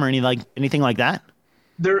borrowers.com or anything like that?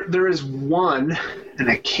 There is one,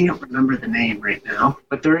 and I can't remember the name right now,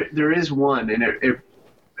 but there is one, and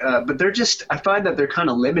but they're just, I find that they're kind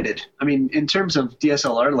of limited. I mean, in terms of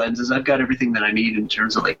DSLR lenses, I've got everything that I need in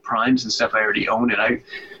terms of like primes and stuff. I already own it.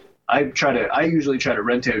 I usually try to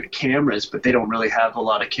rent out cameras, but they don't really have a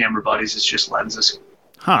lot of camera bodies. It's just lenses.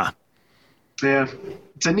 Huh. Yeah.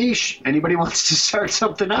 It's a niche. Anybody wants to start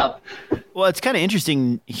something up. Well, it's kind of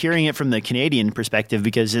interesting hearing it from the Canadian perspective,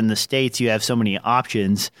 because in the States you have so many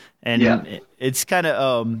options, and it's kind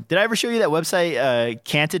of, did I ever show you that website,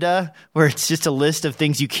 Canada, where it's just a list of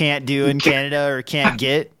things you can't do in Canada or can't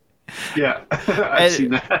get? Yeah, I've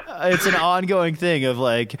seen that. It's an ongoing thing of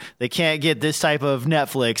like, they can't get this type of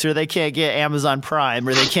Netflix, or they can't get Amazon Prime,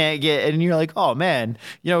 or they can't get, and you're like, oh man,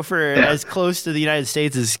 for as close to the United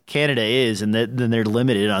States as Canada is, and then they're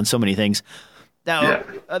limited on so many things. Now,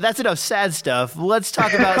 that's enough sad stuff. Let's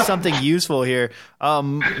talk about something useful here.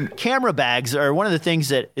 Camera bags are one of the things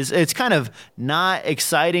that it's kind of not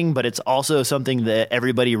exciting, but it's also something that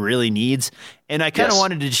everybody really needs. And I kind of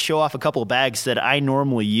wanted to show off a couple of bags that I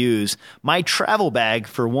normally use. My travel bag,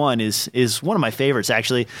 for one, is one of my favorites,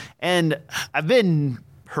 actually. And I've been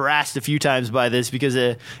harassed a few times by this because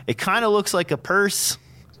it kind of looks like a purse.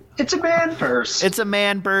 It's a man purse. It's a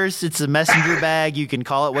man purse. It's a messenger bag. You can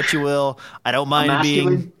call it what you will. I don't mind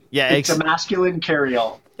being. Yeah, it's a masculine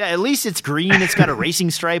carry-all. Yeah, at least it's green. It's got a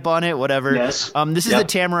racing stripe on it. Whatever. Yes. This is the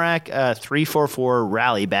Tamarack 344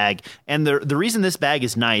 Rally bag, and the reason this bag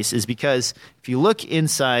is nice is because if you look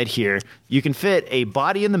inside here, you can fit a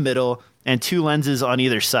body in the middle and 2 lenses on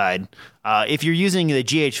either side. If you're using the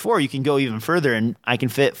GH4, you can go even further, and I can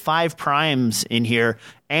fit 5 primes in here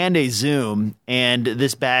and a zoom, and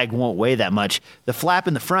this bag won't weigh that much. The flap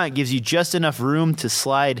in the front gives you just enough room to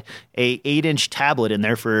slide a 8-inch tablet in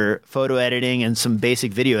there for photo editing and some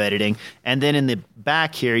basic video editing. And then in the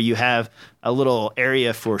back here, you have a little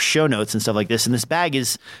area for show notes and stuff like this. And this bag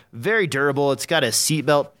is very durable. It's got a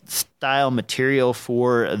seatbelt style material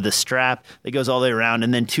for the strap that goes all the way around,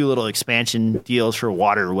 and then 2 little expansion deals for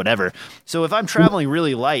water or whatever. So if I'm traveling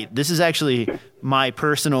really light, this is actually my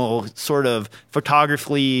personal sort of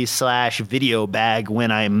photography/video bag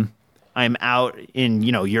when I'm out in,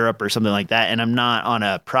 Europe or something like that, and I'm not on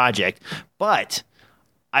a project. But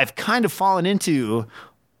I've kind of fallen into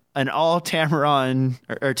an all Tamarack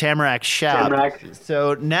or Tamarack shop. Tamarack.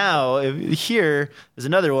 So now here is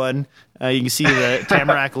another one. You can see the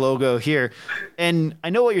Tamarack logo here. And I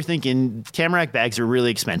know what you're thinking. Tamarack bags are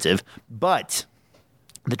really expensive, but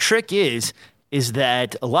the trick is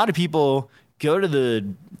that a lot of people go to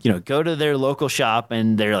their local shop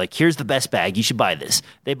and they're like, here's the best bag. You should buy this.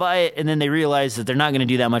 They buy it, and then they realize that they're not going to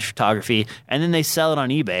do that much photography, and then they sell it on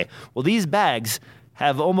eBay. Well, these bags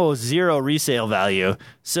have almost zero resale value.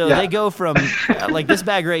 So they go from like this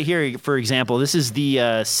bag right here, for example, this is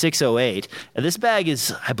the 608. This bag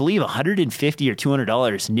is, I believe, $150 or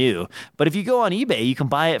 $200 new. But if you go on eBay, you can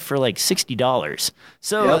buy it for like $60.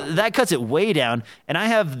 So that cuts it way down. And I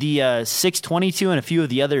have the 622 and a few of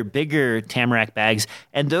the other bigger Tamarack bags,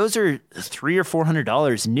 and those are $300 or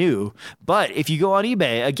 $400 new. But if you go on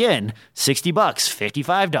eBay, again, $60,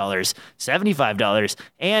 $55, $75.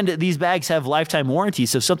 And these bags have lifetime warranty.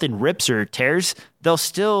 So if something rips or tears, they'll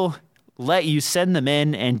still let you send them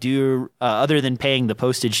in and do, other than paying the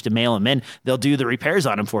postage to mail them in, they'll do the repairs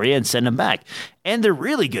on them for you and send them back. And they're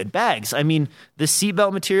really good bags. I mean, the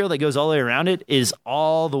seatbelt material that goes all the way around it is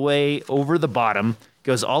all the way over the bottom,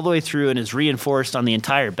 goes all the way through, and is reinforced on the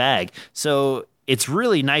entire bag. So it's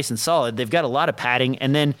really nice and solid. They've got a lot of padding,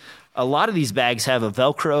 and then a lot of these bags have a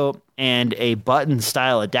Velcro and a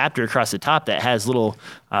button-style adapter across the top that has little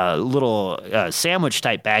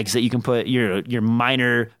sandwich-type bags that you can put your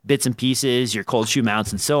minor bits and pieces, your cold shoe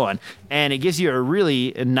mounts, and so on. And it gives you a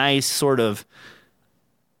really nice sort of,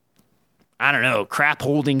 I don't know, crap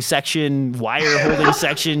holding section, wire holding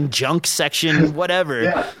section, junk section, whatever.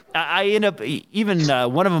 Yeah. I end up even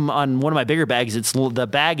one of them on one of my bigger bags. The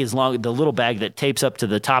bag is long. The little bag that tapes up to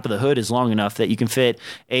the top of the hood is long enough that you can fit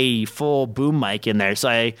a full boom mic in there. So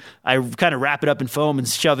I kind of wrap it up in foam and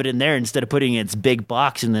shove it in there instead of putting its big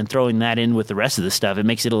box and then throwing that in with the rest of the stuff. It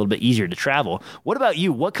makes it a little bit easier to travel. What about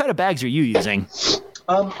you? What kind of bags are you using?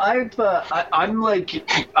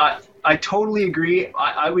 I totally agree.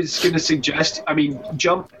 I was going to suggest,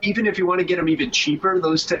 jump, even if you want to get them even cheaper,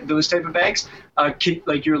 those type of bags,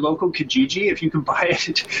 like your local Kijiji, if you can buy it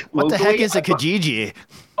locally. What the heck is a Kijiji?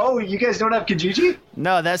 Oh, you guys don't have Kijiji?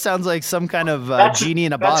 No, that sounds like some kind of genie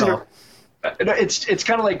in a bottle. It's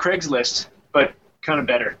kind of like Craigslist, but kind of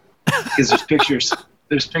better because there's pictures.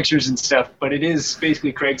 There's pictures and stuff, but it is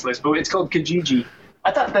basically Craigslist. But it's called Kijiji.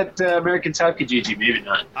 I thought that Americans have Kijiji, maybe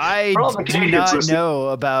not. I do not know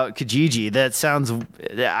about Kijiji. That sounds.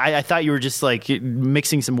 I thought you were just like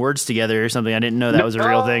mixing some words together or something. I didn't know that was a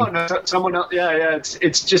real thing. No, someone else. Yeah. It's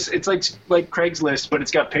like Craigslist, but it's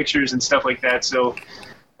got pictures and stuff like that. So,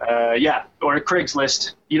 or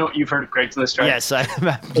Craigslist. You've heard of Craigslist, right? Yes, I've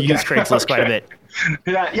used Craigslist quite a bit.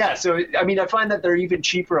 Yeah. So I find that they're even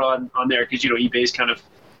cheaper on there because eBay's can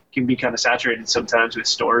be kind of saturated sometimes with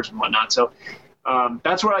stores and whatnot. So.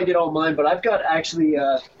 That's where I get all mine, but I've got actually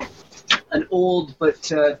an old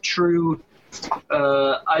but true.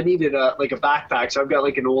 I needed a backpack, so I've got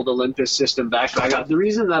like an old Olympus system backpack. The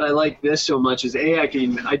reason that I like this so much is I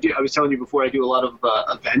was telling you before, I do a lot of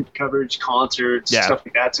event coverage, concerts, stuff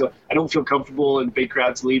like that. So I don't feel comfortable in big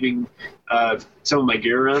crowds leaving some of my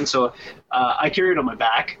gear around. So I carry it on my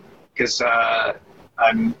back because I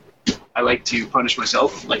like to punish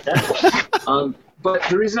myself like that. But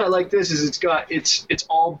the reason I like this is it's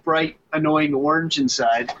all bright, annoying orange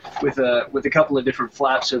inside with a couple of different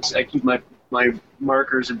flaps. So I keep my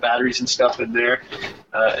markers and batteries and stuff in there,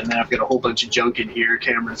 and then I've got a whole bunch of junk in here,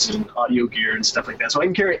 cameras and audio gear and stuff like that. So I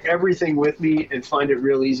can carry everything with me and find it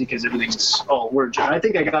real easy because everything's all orange. And I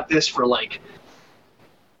think I got this for like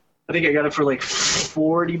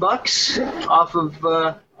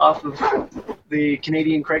 $40 off of the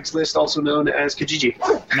Canadian Craigslist, also known as Kijiji.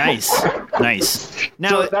 Nice.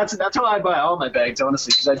 Now so that's how I buy all my bags,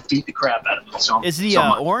 honestly, because I beat the crap out of them. So is the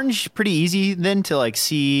orange pretty easy then to like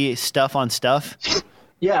see stuff on stuff?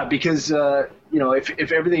 Yeah, because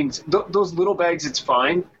if everything's those little bags, it's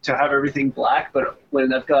fine to have everything black. But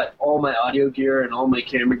when I've got all my audio gear and all my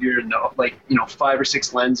camera gear and 5 or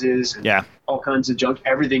 6 lenses and all kinds of junk,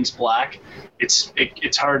 everything's black.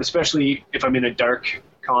 It's hard, especially if I'm in a dark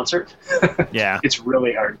concert. It's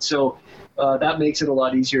really hard. So that makes it a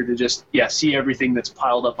lot easier to just see everything that's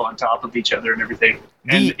piled up on top of each other and everything.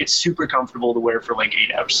 And it's super comfortable to wear for like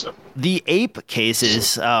 8 hours. So. The Ape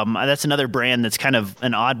cases, that's another brand that's kind of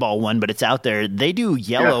an oddball one, but it's out there. They do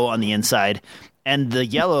yellow on the inside. And the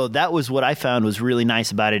yellow, that was what I found was really nice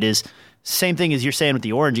about it is same thing as you're saying with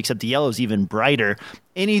the orange, except the yellow is even brighter.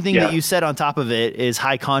 Anything that you set on top of it is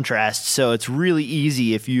high contrast, so it's really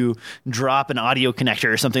easy if you drop an audio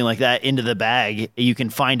connector or something like that into the bag, you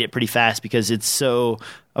can find it pretty fast because it's so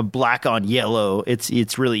black on yellow.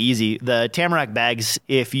 It's really easy. The Tamarack bags,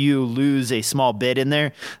 if you lose a small bit in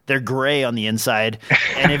there, they're gray on the inside,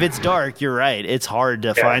 and if it's dark, you're right, it's hard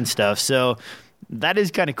to find stuff. So that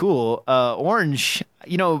is kind of cool. Orange,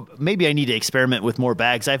 maybe I need to experiment with more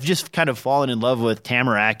bags. I've just kind of fallen in love with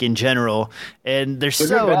Tamarack in general, and they're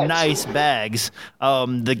so nice bags.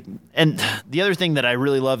 And the other thing that I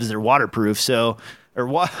really love is they're waterproof. So,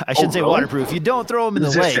 I should say waterproof. You don't throw them in the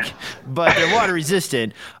lake, but they're water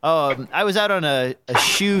resistant. I was out on a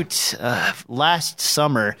shoot last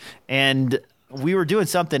summer, and we were doing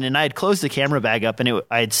something, and I had closed the camera bag up, and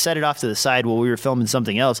I had set it off to the side while we were filming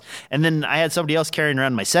something else. And then I had somebody else carrying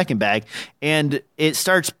around my second bag, and it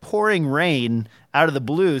starts pouring rain out of the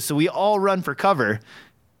blue. So we all run for cover,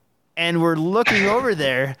 and we're looking over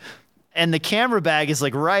there, and the camera bag is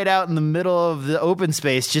like right out in the middle of the open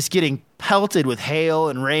space, just getting pelted with hail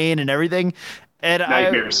and rain and everything. And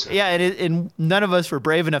nightmares. And none of us were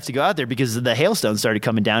brave enough to go out there because the hailstones started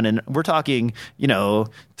coming down, and we're talking,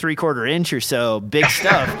 3/4 inch or so, big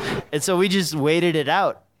stuff. And so we just waited it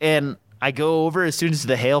out. And I go over as soon as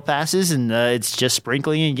the hail passes, and it's just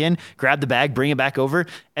sprinkling again. Grab the bag, bring it back over,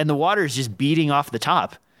 and the water is just beating off the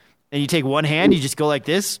top. And you take one hand, you just go like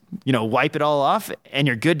this, wipe it all off, and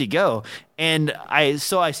you're good to go. And I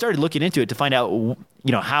started looking into it to find out,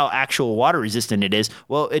 how actual water resistant it is.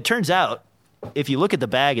 Well, it turns out, if you look at the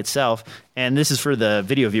bag itself, and this is for the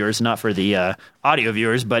video viewers, not for the audio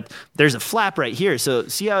viewers, but there's a flap right here. So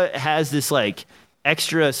see how it has this like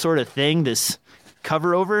extra sort of thing, this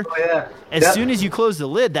cover over? Oh, yeah. As soon as you close the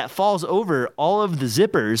lid, that falls over all of the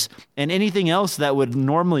zippers and anything else that would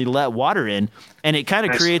normally let water in. And it kind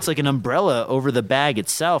of creates like an umbrella over the bag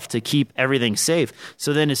itself to keep everything safe.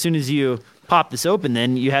 So then as soon as you pop this open,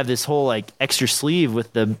 then you have this whole like extra sleeve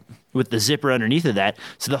with the zipper underneath of that.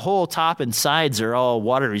 So the whole top and sides are all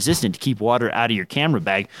water resistant to keep water out of your camera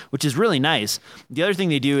bag, which is really nice. The other thing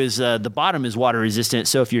they do is the bottom is water resistant.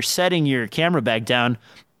 So if you're setting your camera bag down,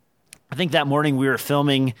 I think that morning we were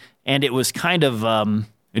filming and it was kind of,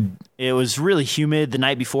 it was really humid the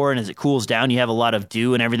night before, and as it cools down, you have a lot of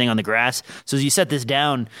dew and everything on the grass. So as you set this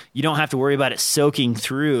down, you don't have to worry about it soaking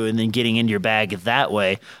through and then getting into your bag that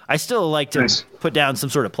way. I still like to put down some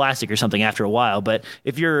sort of plastic or something after a while, but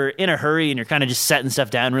if you're in a hurry and you're kind of just setting stuff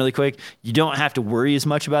down really quick, you don't have to worry as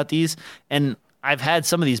much about these. And I've had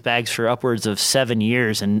some of these bags for upwards of 7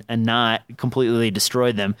 years and not completely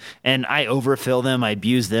destroyed them. And I overfill them, I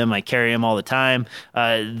abuse them, I carry them all the time.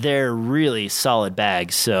 They're really solid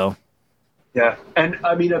bags. So, yeah, and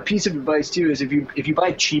I mean, a piece of advice too is if you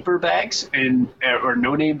buy cheaper bags or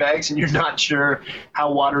no name bags and you're not sure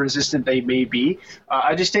how water resistant they may be,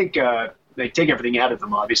 I just take everything out of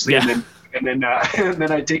them, obviously, and then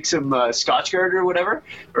I take some Scotch Guard or whatever,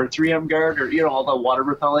 or 3M Guard, or all the water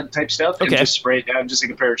repellent type stuff, and just spray it down just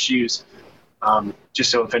like a pair of shoes. Just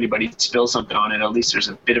so if anybody spills something on it, at least there's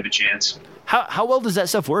a bit of a chance. How well does that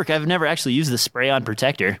stuff work? I've never actually used the spray-on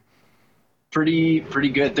protector. Pretty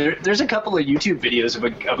good. There's a couple of YouTube videos of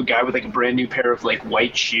a guy with like a brand new pair of like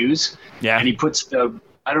white shoes, and he puts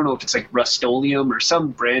I don't know if it's like Rust-Oleum or some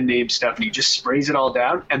brand name stuff, and he just sprays it all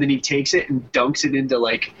down, and then he takes it and dunks it into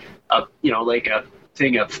like a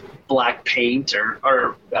thing of black paint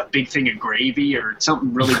or a big thing of gravy or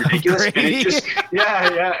something really ridiculous. And it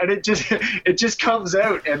just and it just comes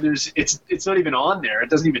out, and it's not even on there. It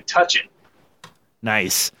doesn't even touch it.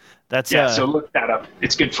 Nice. That's so look that up.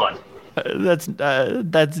 It's good fun.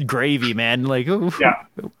 That's gravy, man. Like,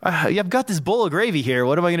 I've got this bowl of gravy here.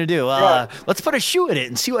 What am I going to do? Let's put a shoe in it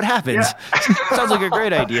and see what happens. Sounds like a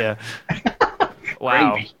great idea.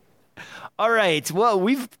 Wow. Gravy. All right. Well,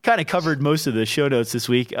 we've kind of covered most of the show notes this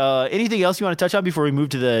week. Anything else you want to touch on before we move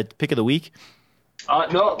to the pick of the week?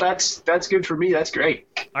 No, that's good for me. That's great.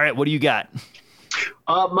 All right. What do you got?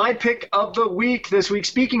 My pick of the week this week,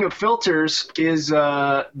 speaking of filters, is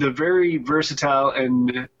the very versatile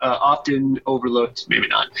and often overlooked, maybe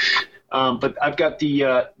not, But I've got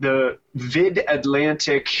the Vid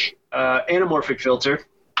Atlantic anamorphic filter,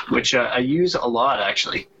 which I use a lot,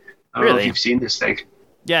 actually. I don't know if you've seen this thing.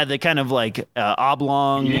 Yeah, the kind of like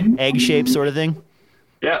oblong egg shape sort of thing.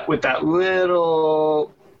 Yeah, with that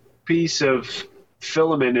little piece of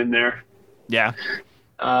filament in there. Yeah.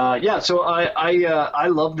 So I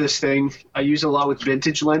love this thing. I use it a lot with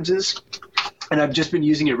vintage lenses, and I've just been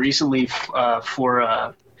using it recently for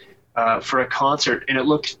a concert, and it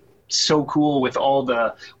looked so cool with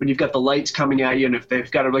when you've got the lights coming at you, and if they've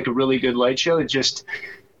got like a really good light show, it just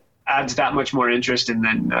adds that much more interest. And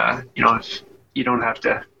then if you don't have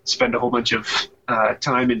to spend a whole bunch of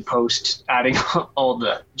time in post adding all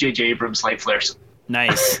the J.J. Abrams light flares.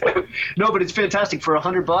 Nice. No, but it's fantastic for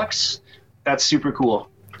 $100. That's super cool.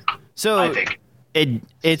 So I think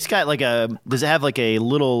it's got like does it have like a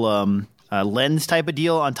little lens type of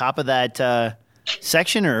deal on top of that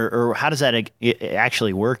section, or how does that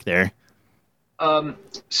actually work there?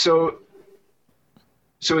 So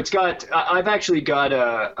it's got. I've actually got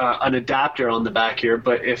an adapter on the back here,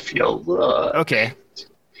 but if you'll look, okay.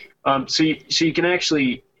 So you can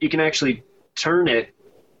actually turn it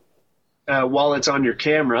while it's on your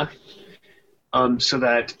camera, so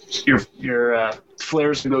that your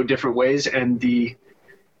flares can go different ways, and the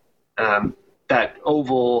that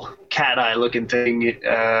oval cat eye looking thing,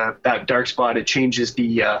 that dark spot, it changes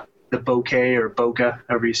the bokeh or bokeh,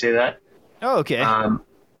 however you say that. Oh, okay.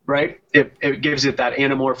 Right? It gives it that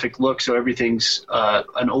anamorphic look, so everything's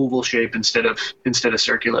an oval shape instead of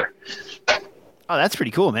circular. Oh, that's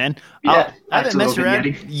pretty cool, man. Yeah, I haven't messed around.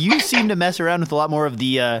 Yeti. You seem to mess around with a lot more of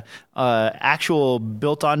the actual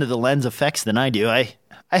built onto the lens effects than I do. I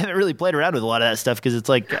haven't really played around with a lot of that stuff because it's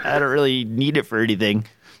like I don't really need it for anything.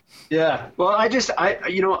 Yeah. Well, I'm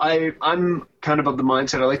kind of the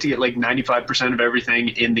mindset I like to get like 95% of everything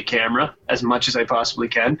in the camera as much as I possibly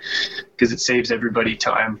can, because it saves everybody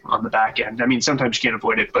time on the back end. I mean, sometimes you can't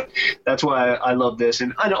avoid it, but that's why I love this.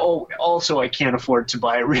 And I know also I can't afford to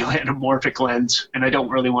buy a real anamorphic lens, and I don't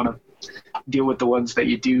really want to deal with the ones that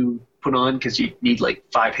you do put on because you need like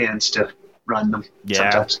 5 hands to run them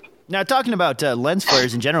sometimes. Now, talking about lens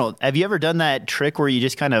flares in general, have you ever done that trick where you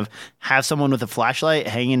just kind of have someone with a flashlight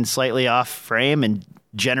hanging slightly off frame and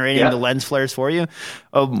generating the lens flares for you?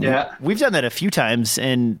 We've done that a few times,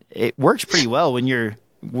 and it works pretty well when you're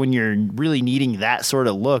really needing that sort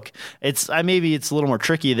of look. Maybe it's a little more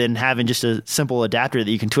tricky than having just a simple adapter that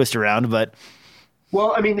you can twist around, but...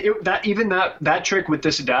 Well, I mean, that trick with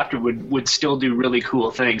this adapter would still do really cool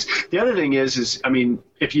things. The other thing is I mean,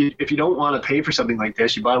 if you don't want to pay for something like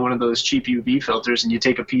this, you buy one of those cheap UV filters and you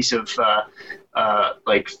take a piece of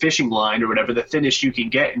like fishing line or whatever, the thinnest you can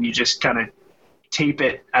get, and you just kind of tape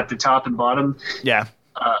it at the top and bottom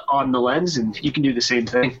on the lens, and you can do the same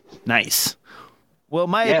thing. Nice. Well,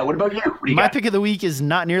 what about you? My pick of the week is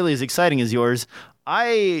not nearly as exciting as yours.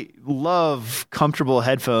 I love comfortable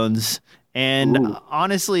headphones. And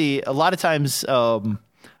honestly, a lot of times,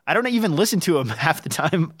 I don't even listen to them half the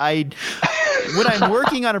time. When I'm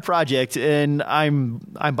working on a project and I'm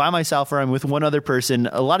by myself or I'm with one other person,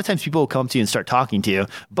 a lot of times people will come to you and start talking to you,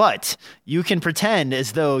 but you can pretend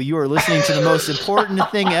as though you are listening to the most important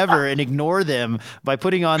thing ever and ignore them by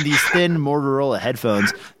putting on these thin Motorola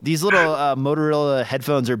headphones. These little Motorola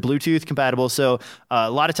headphones are Bluetooth compatible, so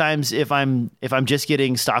a lot of times if I'm just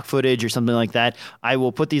getting stock footage or something like that, I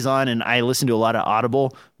will put these on and I listen to a lot of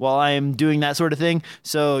Audible while I'm doing that sort of thing.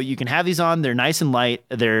 So you can have these on. They're nice and light.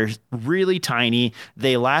 They're really tiny.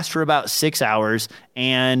 They last for about 6 hours,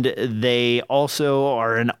 and they also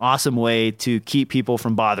are an awesome way to keep people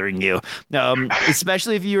from bothering you.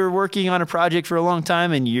 Especially if you're working on a project for a long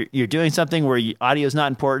time and you're doing something where audio is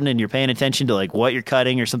not important and you're paying attention to like what you're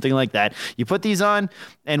cutting or something like that. You put these on,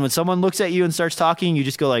 and when someone looks at you and starts talking, you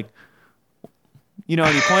just go like,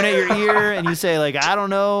 and you point at your ear and you say like, I don't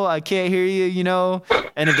know, I can't hear you,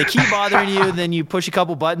 and if they keep bothering you, then you push a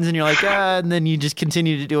couple buttons and you're like, and then you just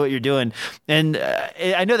continue to do what you're doing. And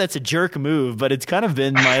I know that's a jerk move, but it's kind of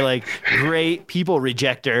been my like great people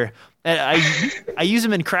rejector. And I use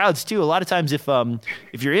them in crowds too. A lot of times if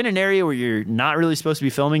you're in an area where you're not really supposed to be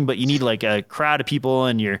filming, but you need like a crowd of people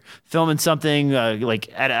and you're filming something,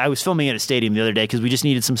 I was filming at a stadium the other day because we just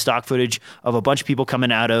needed some stock footage of a bunch of people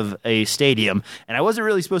coming out of a stadium. And I wasn't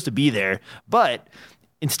really supposed to be there, but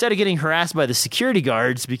instead of getting harassed by the security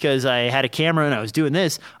guards because I had a camera and I was doing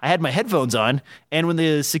this, I had my headphones on. And when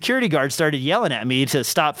the security guard started yelling at me to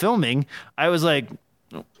stop filming, I was like...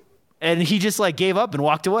 And he just like gave up and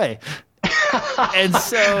walked away. And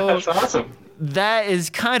so that's awesome. That is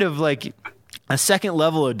kind of like a second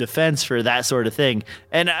level of defense for that sort of thing.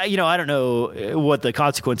 And, I don't know what the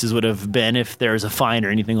consequences would have been if there was a fine or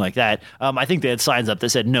anything like that. I think they had signs up that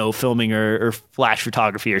said no filming or flash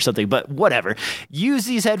photography or something, but whatever. Use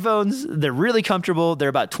these headphones. They're really comfortable. They're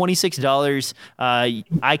about $26.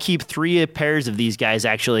 I keep 3 pairs of these guys,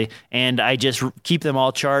 actually, and I just keep them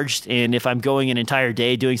all charged. And if I'm going an entire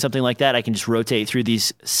day doing something like that, I can just rotate through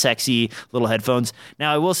these sexy little headphones.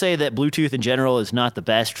 Now, I will say that Bluetooth in general is not the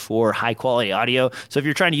best for high-quality audio. So if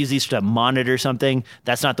you're trying to use these to monitor something,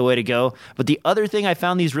 that's not the way to go. But the other thing I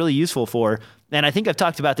found these really useful for, and I think I've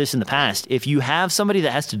talked about this in the past, if you have somebody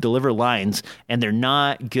that has to deliver lines and they're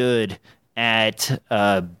not good at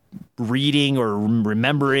reading or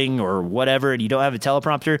remembering or whatever, and you don't have a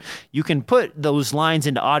teleprompter, you can put those lines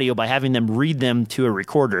into audio by having them read them to a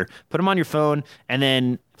recorder. Put them on your phone, and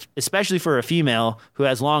then, especially for a female who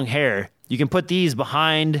has long hair, you can put these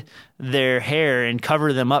behind their hair and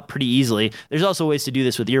cover them up pretty easily. There's also ways to do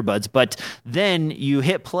this with earbuds, but then you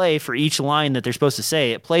hit play for each line that they're supposed to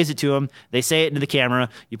say. It plays it to them. They say it into the camera.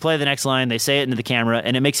 You play the next line. They say it into the camera,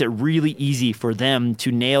 and it makes it really easy for them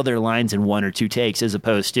to nail their lines in 1 or 2 takes, as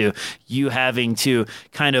opposed to you having to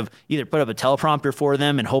kind of either put up a teleprompter for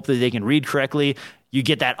them and hope that they can read correctly. You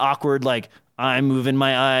get that awkward, like, I'm moving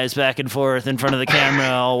my eyes back and forth in front of the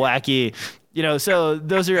camera, all wacky. So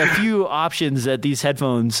those are a few options that these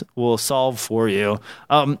headphones will solve for you.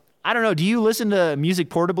 I don't know. Do you listen to music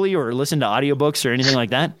portably or listen to audiobooks or anything like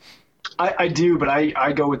that? I do, but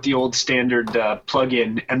I go with the old standard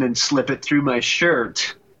plug-in and then slip it through my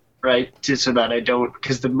shirt, right, so that I don't,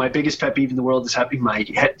 because my biggest pet peeve in the world is having my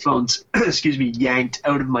headphones, yanked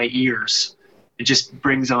out of my ears. It just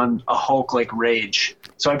brings on a Hulk-like rage.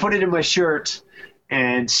 So I put it in my shirt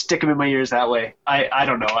and stick them in my ears that way. I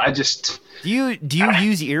don't know. Do you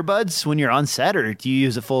use earbuds when you're on set, or do you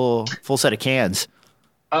use a full set of cans?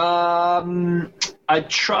 I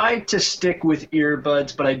try to stick with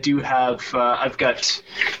earbuds, but I do have I've got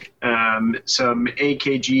some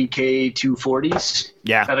AKG K240s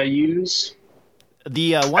that I use.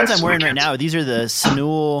 The ones I'm wearing right now, these are the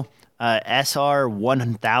Sanul SR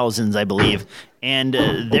 1000s, I believe, and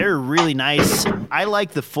they're really nice. I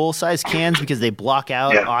like the full-size cans because they block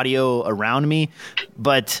out audio around me,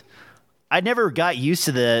 but I never got used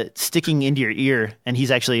to the sticking into your ear, and he's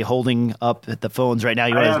actually holding up the phones right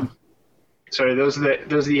now. Sorry, those are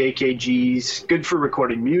the AKGs. Good for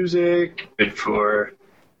recording music. Good for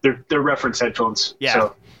they're reference headphones. Yeah,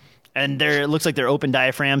 so. And it looks like they're open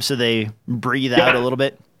diaphragm, so they breathe out a little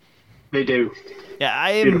bit. They do.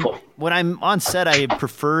 Yeah, Beautiful. When I'm on set, I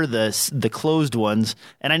prefer the closed ones,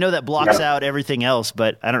 and I know that blocks out everything else,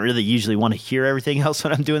 but I don't really usually want to hear everything else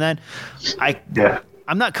when I'm doing that.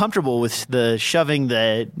 I'm not comfortable with the shoving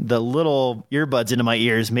the little earbuds into my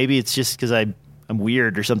ears. Maybe it's just because I'm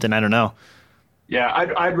weird or something. I don't know. Yeah,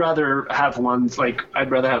 I'd rather have ones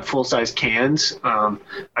I'd rather have full size cans.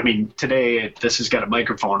 Today this has got a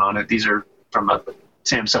microphone on it. These are from a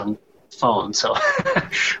Samsung phone, so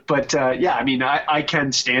but I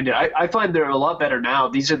can stand it. I find they're a lot better now.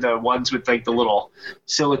 These are the ones with the little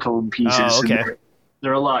silicone pieces. Oh, okay.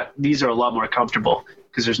 And these are a lot more comfortable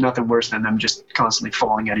because there's nothing worse than them just constantly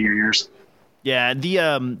falling out of your ears. Yeah, the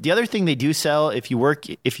other thing they do sell if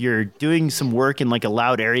you're doing some work in a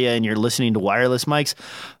loud area and you're listening to wireless mics,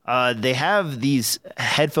 they have these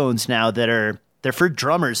headphones now that they're for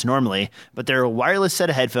drummers normally, but they're a wireless set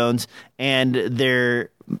of headphones and they're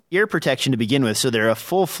ear protection to begin with. So they're a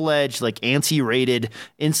full-fledged ANSI rated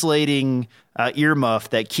insulating ear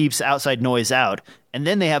muff that keeps outside noise out. And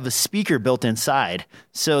then they have a speaker built inside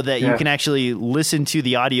so that you can actually listen to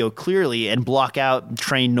the audio clearly and block out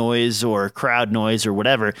train noise or crowd noise or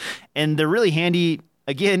whatever. And they're really handy.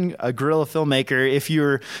 Again, a guerrilla filmmaker, if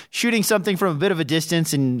you're shooting something from a bit of a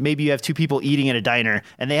distance and maybe you have 2 people eating at a diner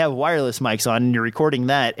and they have wireless mics on and you're recording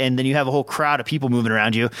that, and then you have a whole crowd of people moving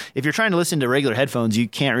around you, if you're trying to listen to regular headphones, you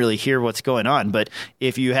can't really hear what's going on. But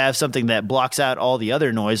if you have something that blocks out all the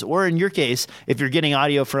other noise, or in your case, if you're getting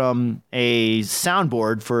audio from a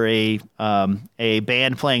soundboard for a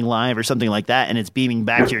band playing live or something like that, and it's beaming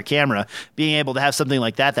back to your camera, being able to have something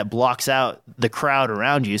like that blocks out the crowd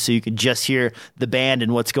around you so you can just hear the band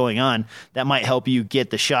and what's going on, that might help you get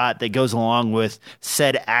the shot that goes along with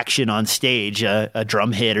said action on stage, a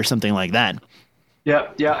drum hit or something like that. Yeah,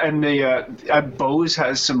 and the Bose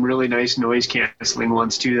has some really nice noise canceling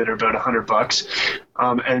ones too that are about $100.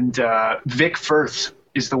 And Vic Firth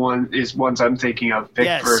is ones I'm thinking of.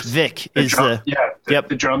 Vic is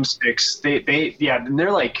the drumsticks. And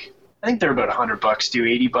they're I think they're about $100 too,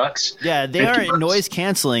 $80. Yeah, they aren't noise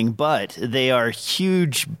canceling, but they are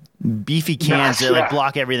huge beefy cans that like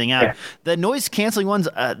block everything out. Yeah. The noise canceling ones,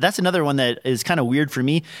 that's another one that is kind of weird for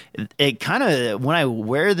me. It kind of, when I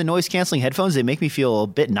wear the noise canceling headphones, they make me feel a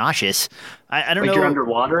bit nauseous. I don't know. Like you're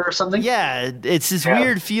underwater or something? Yeah, it's this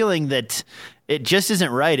weird feeling that it just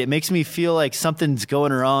isn't right. It makes me feel like something's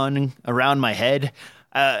going on around my head.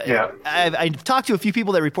 I've talked to a few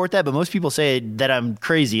people that report that, but most people say that I'm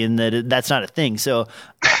crazy and that that's not a thing. So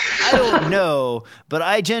I don't know, but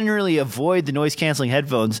I generally avoid the noise canceling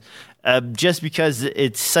headphones just because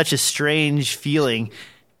it's such a strange feeling,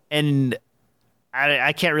 and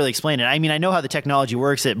I can't really explain it. I mean, I know how the technology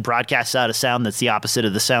works. It broadcasts out a sound that's the opposite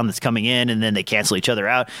of the sound that's coming in, and then they cancel each other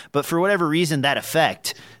out. But for whatever reason, that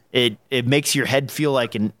effect, it makes your head feel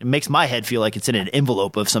like, and it makes my head feel like it's in an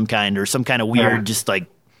envelope of some kind, or some kind of weird, just like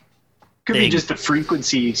could be just the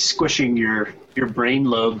frequency squishing your brain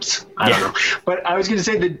lobes. I don't know. But I was going to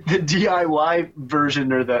say the DIY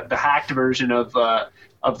version, or the hacked version of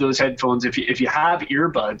those headphones. If you have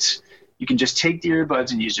earbuds, you can just take the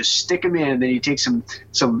earbuds and you just stick them in, and then you take some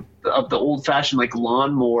of the old fashioned like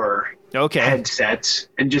lawnmower headsets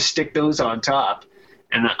and just stick those on top.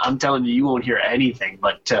 And I'm telling you, you won't hear anything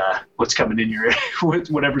but what's coming in your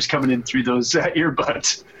whatever's coming in through those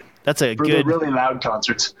earbuds. That's a for good, the really loud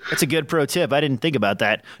concerts. That's a good pro tip. I didn't think about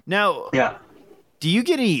that. Now, do you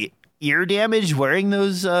get any ear damage wearing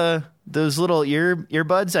those little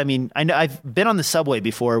earbuds? I mean, I know I've been on the subway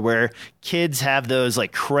before where kids have those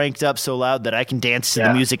like cranked up so loud that I can dance to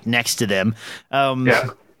the music next to them.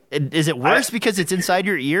 Is it worse because it's inside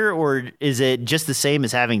your ear, or is it just the same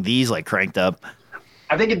as having these like cranked up?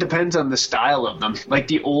 I think it depends on the style of them. Like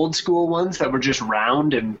the old school ones that were just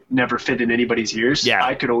round and never fit in anybody's ears. Yeah.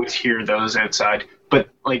 I could always hear those outside. But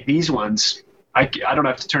like these ones, I don't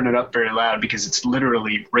have to turn it up very loud because it's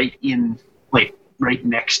literally right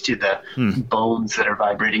next to the bones that are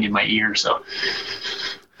vibrating in my ear. So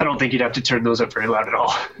I don't think you'd have to turn those up very loud at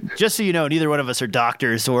all. Just so you know, neither one of us are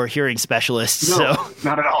doctors or hearing specialists. No, so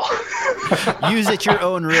not at all. Use at your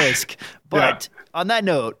own risk. But on that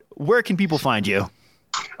note, where can people find you?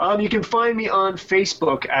 You can find me on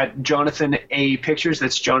Facebook at Jonathan A Pictures.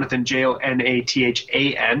 That's Jonathan Jonathan,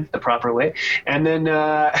 the proper way. And then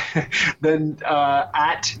at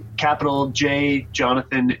capital J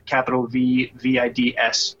Jonathan capital V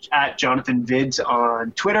VIDS at Jonathan Vids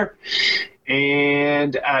on Twitter,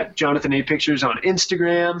 and at Jonathan A Pictures on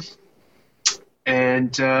Instagram,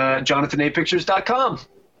 and JonathanAPictures.com.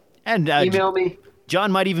 And email me.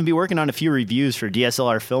 John might even be working on a few reviews for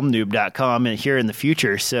DSLRFilmNoob.com here in the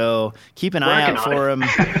future, so keep an eye out for him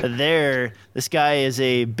there. This guy is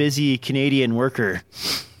a busy Canadian worker.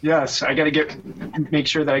 Yes, I got to make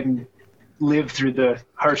sure that I can live through the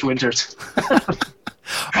harsh winters.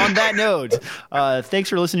 On that note, thanks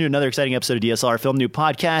for listening to another exciting episode of DSLR Film Noob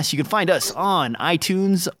Podcast. You can find us on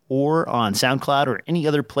iTunes or on SoundCloud or any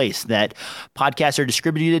other place that podcasts are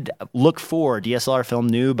distributed. Look for DSLR Film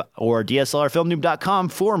Noob or DSLRFilmNoob.com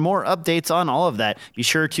for more updates on all of that. Be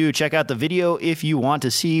sure to check out the video if you want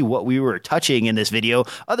to see what we were touching in this video.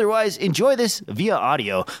 Otherwise, enjoy this via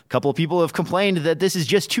audio. A couple of people have complained that this is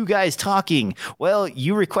just two guys talking. Well,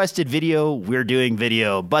 you requested video, we're doing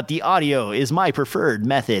video, but the audio is my preferred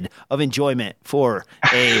method of enjoyment for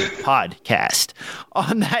a podcast.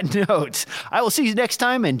 On that note, I will see you next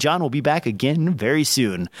time, and John will be back again very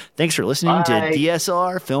soon. Thanks for listening to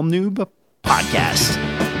DSLR Film Noob Podcast.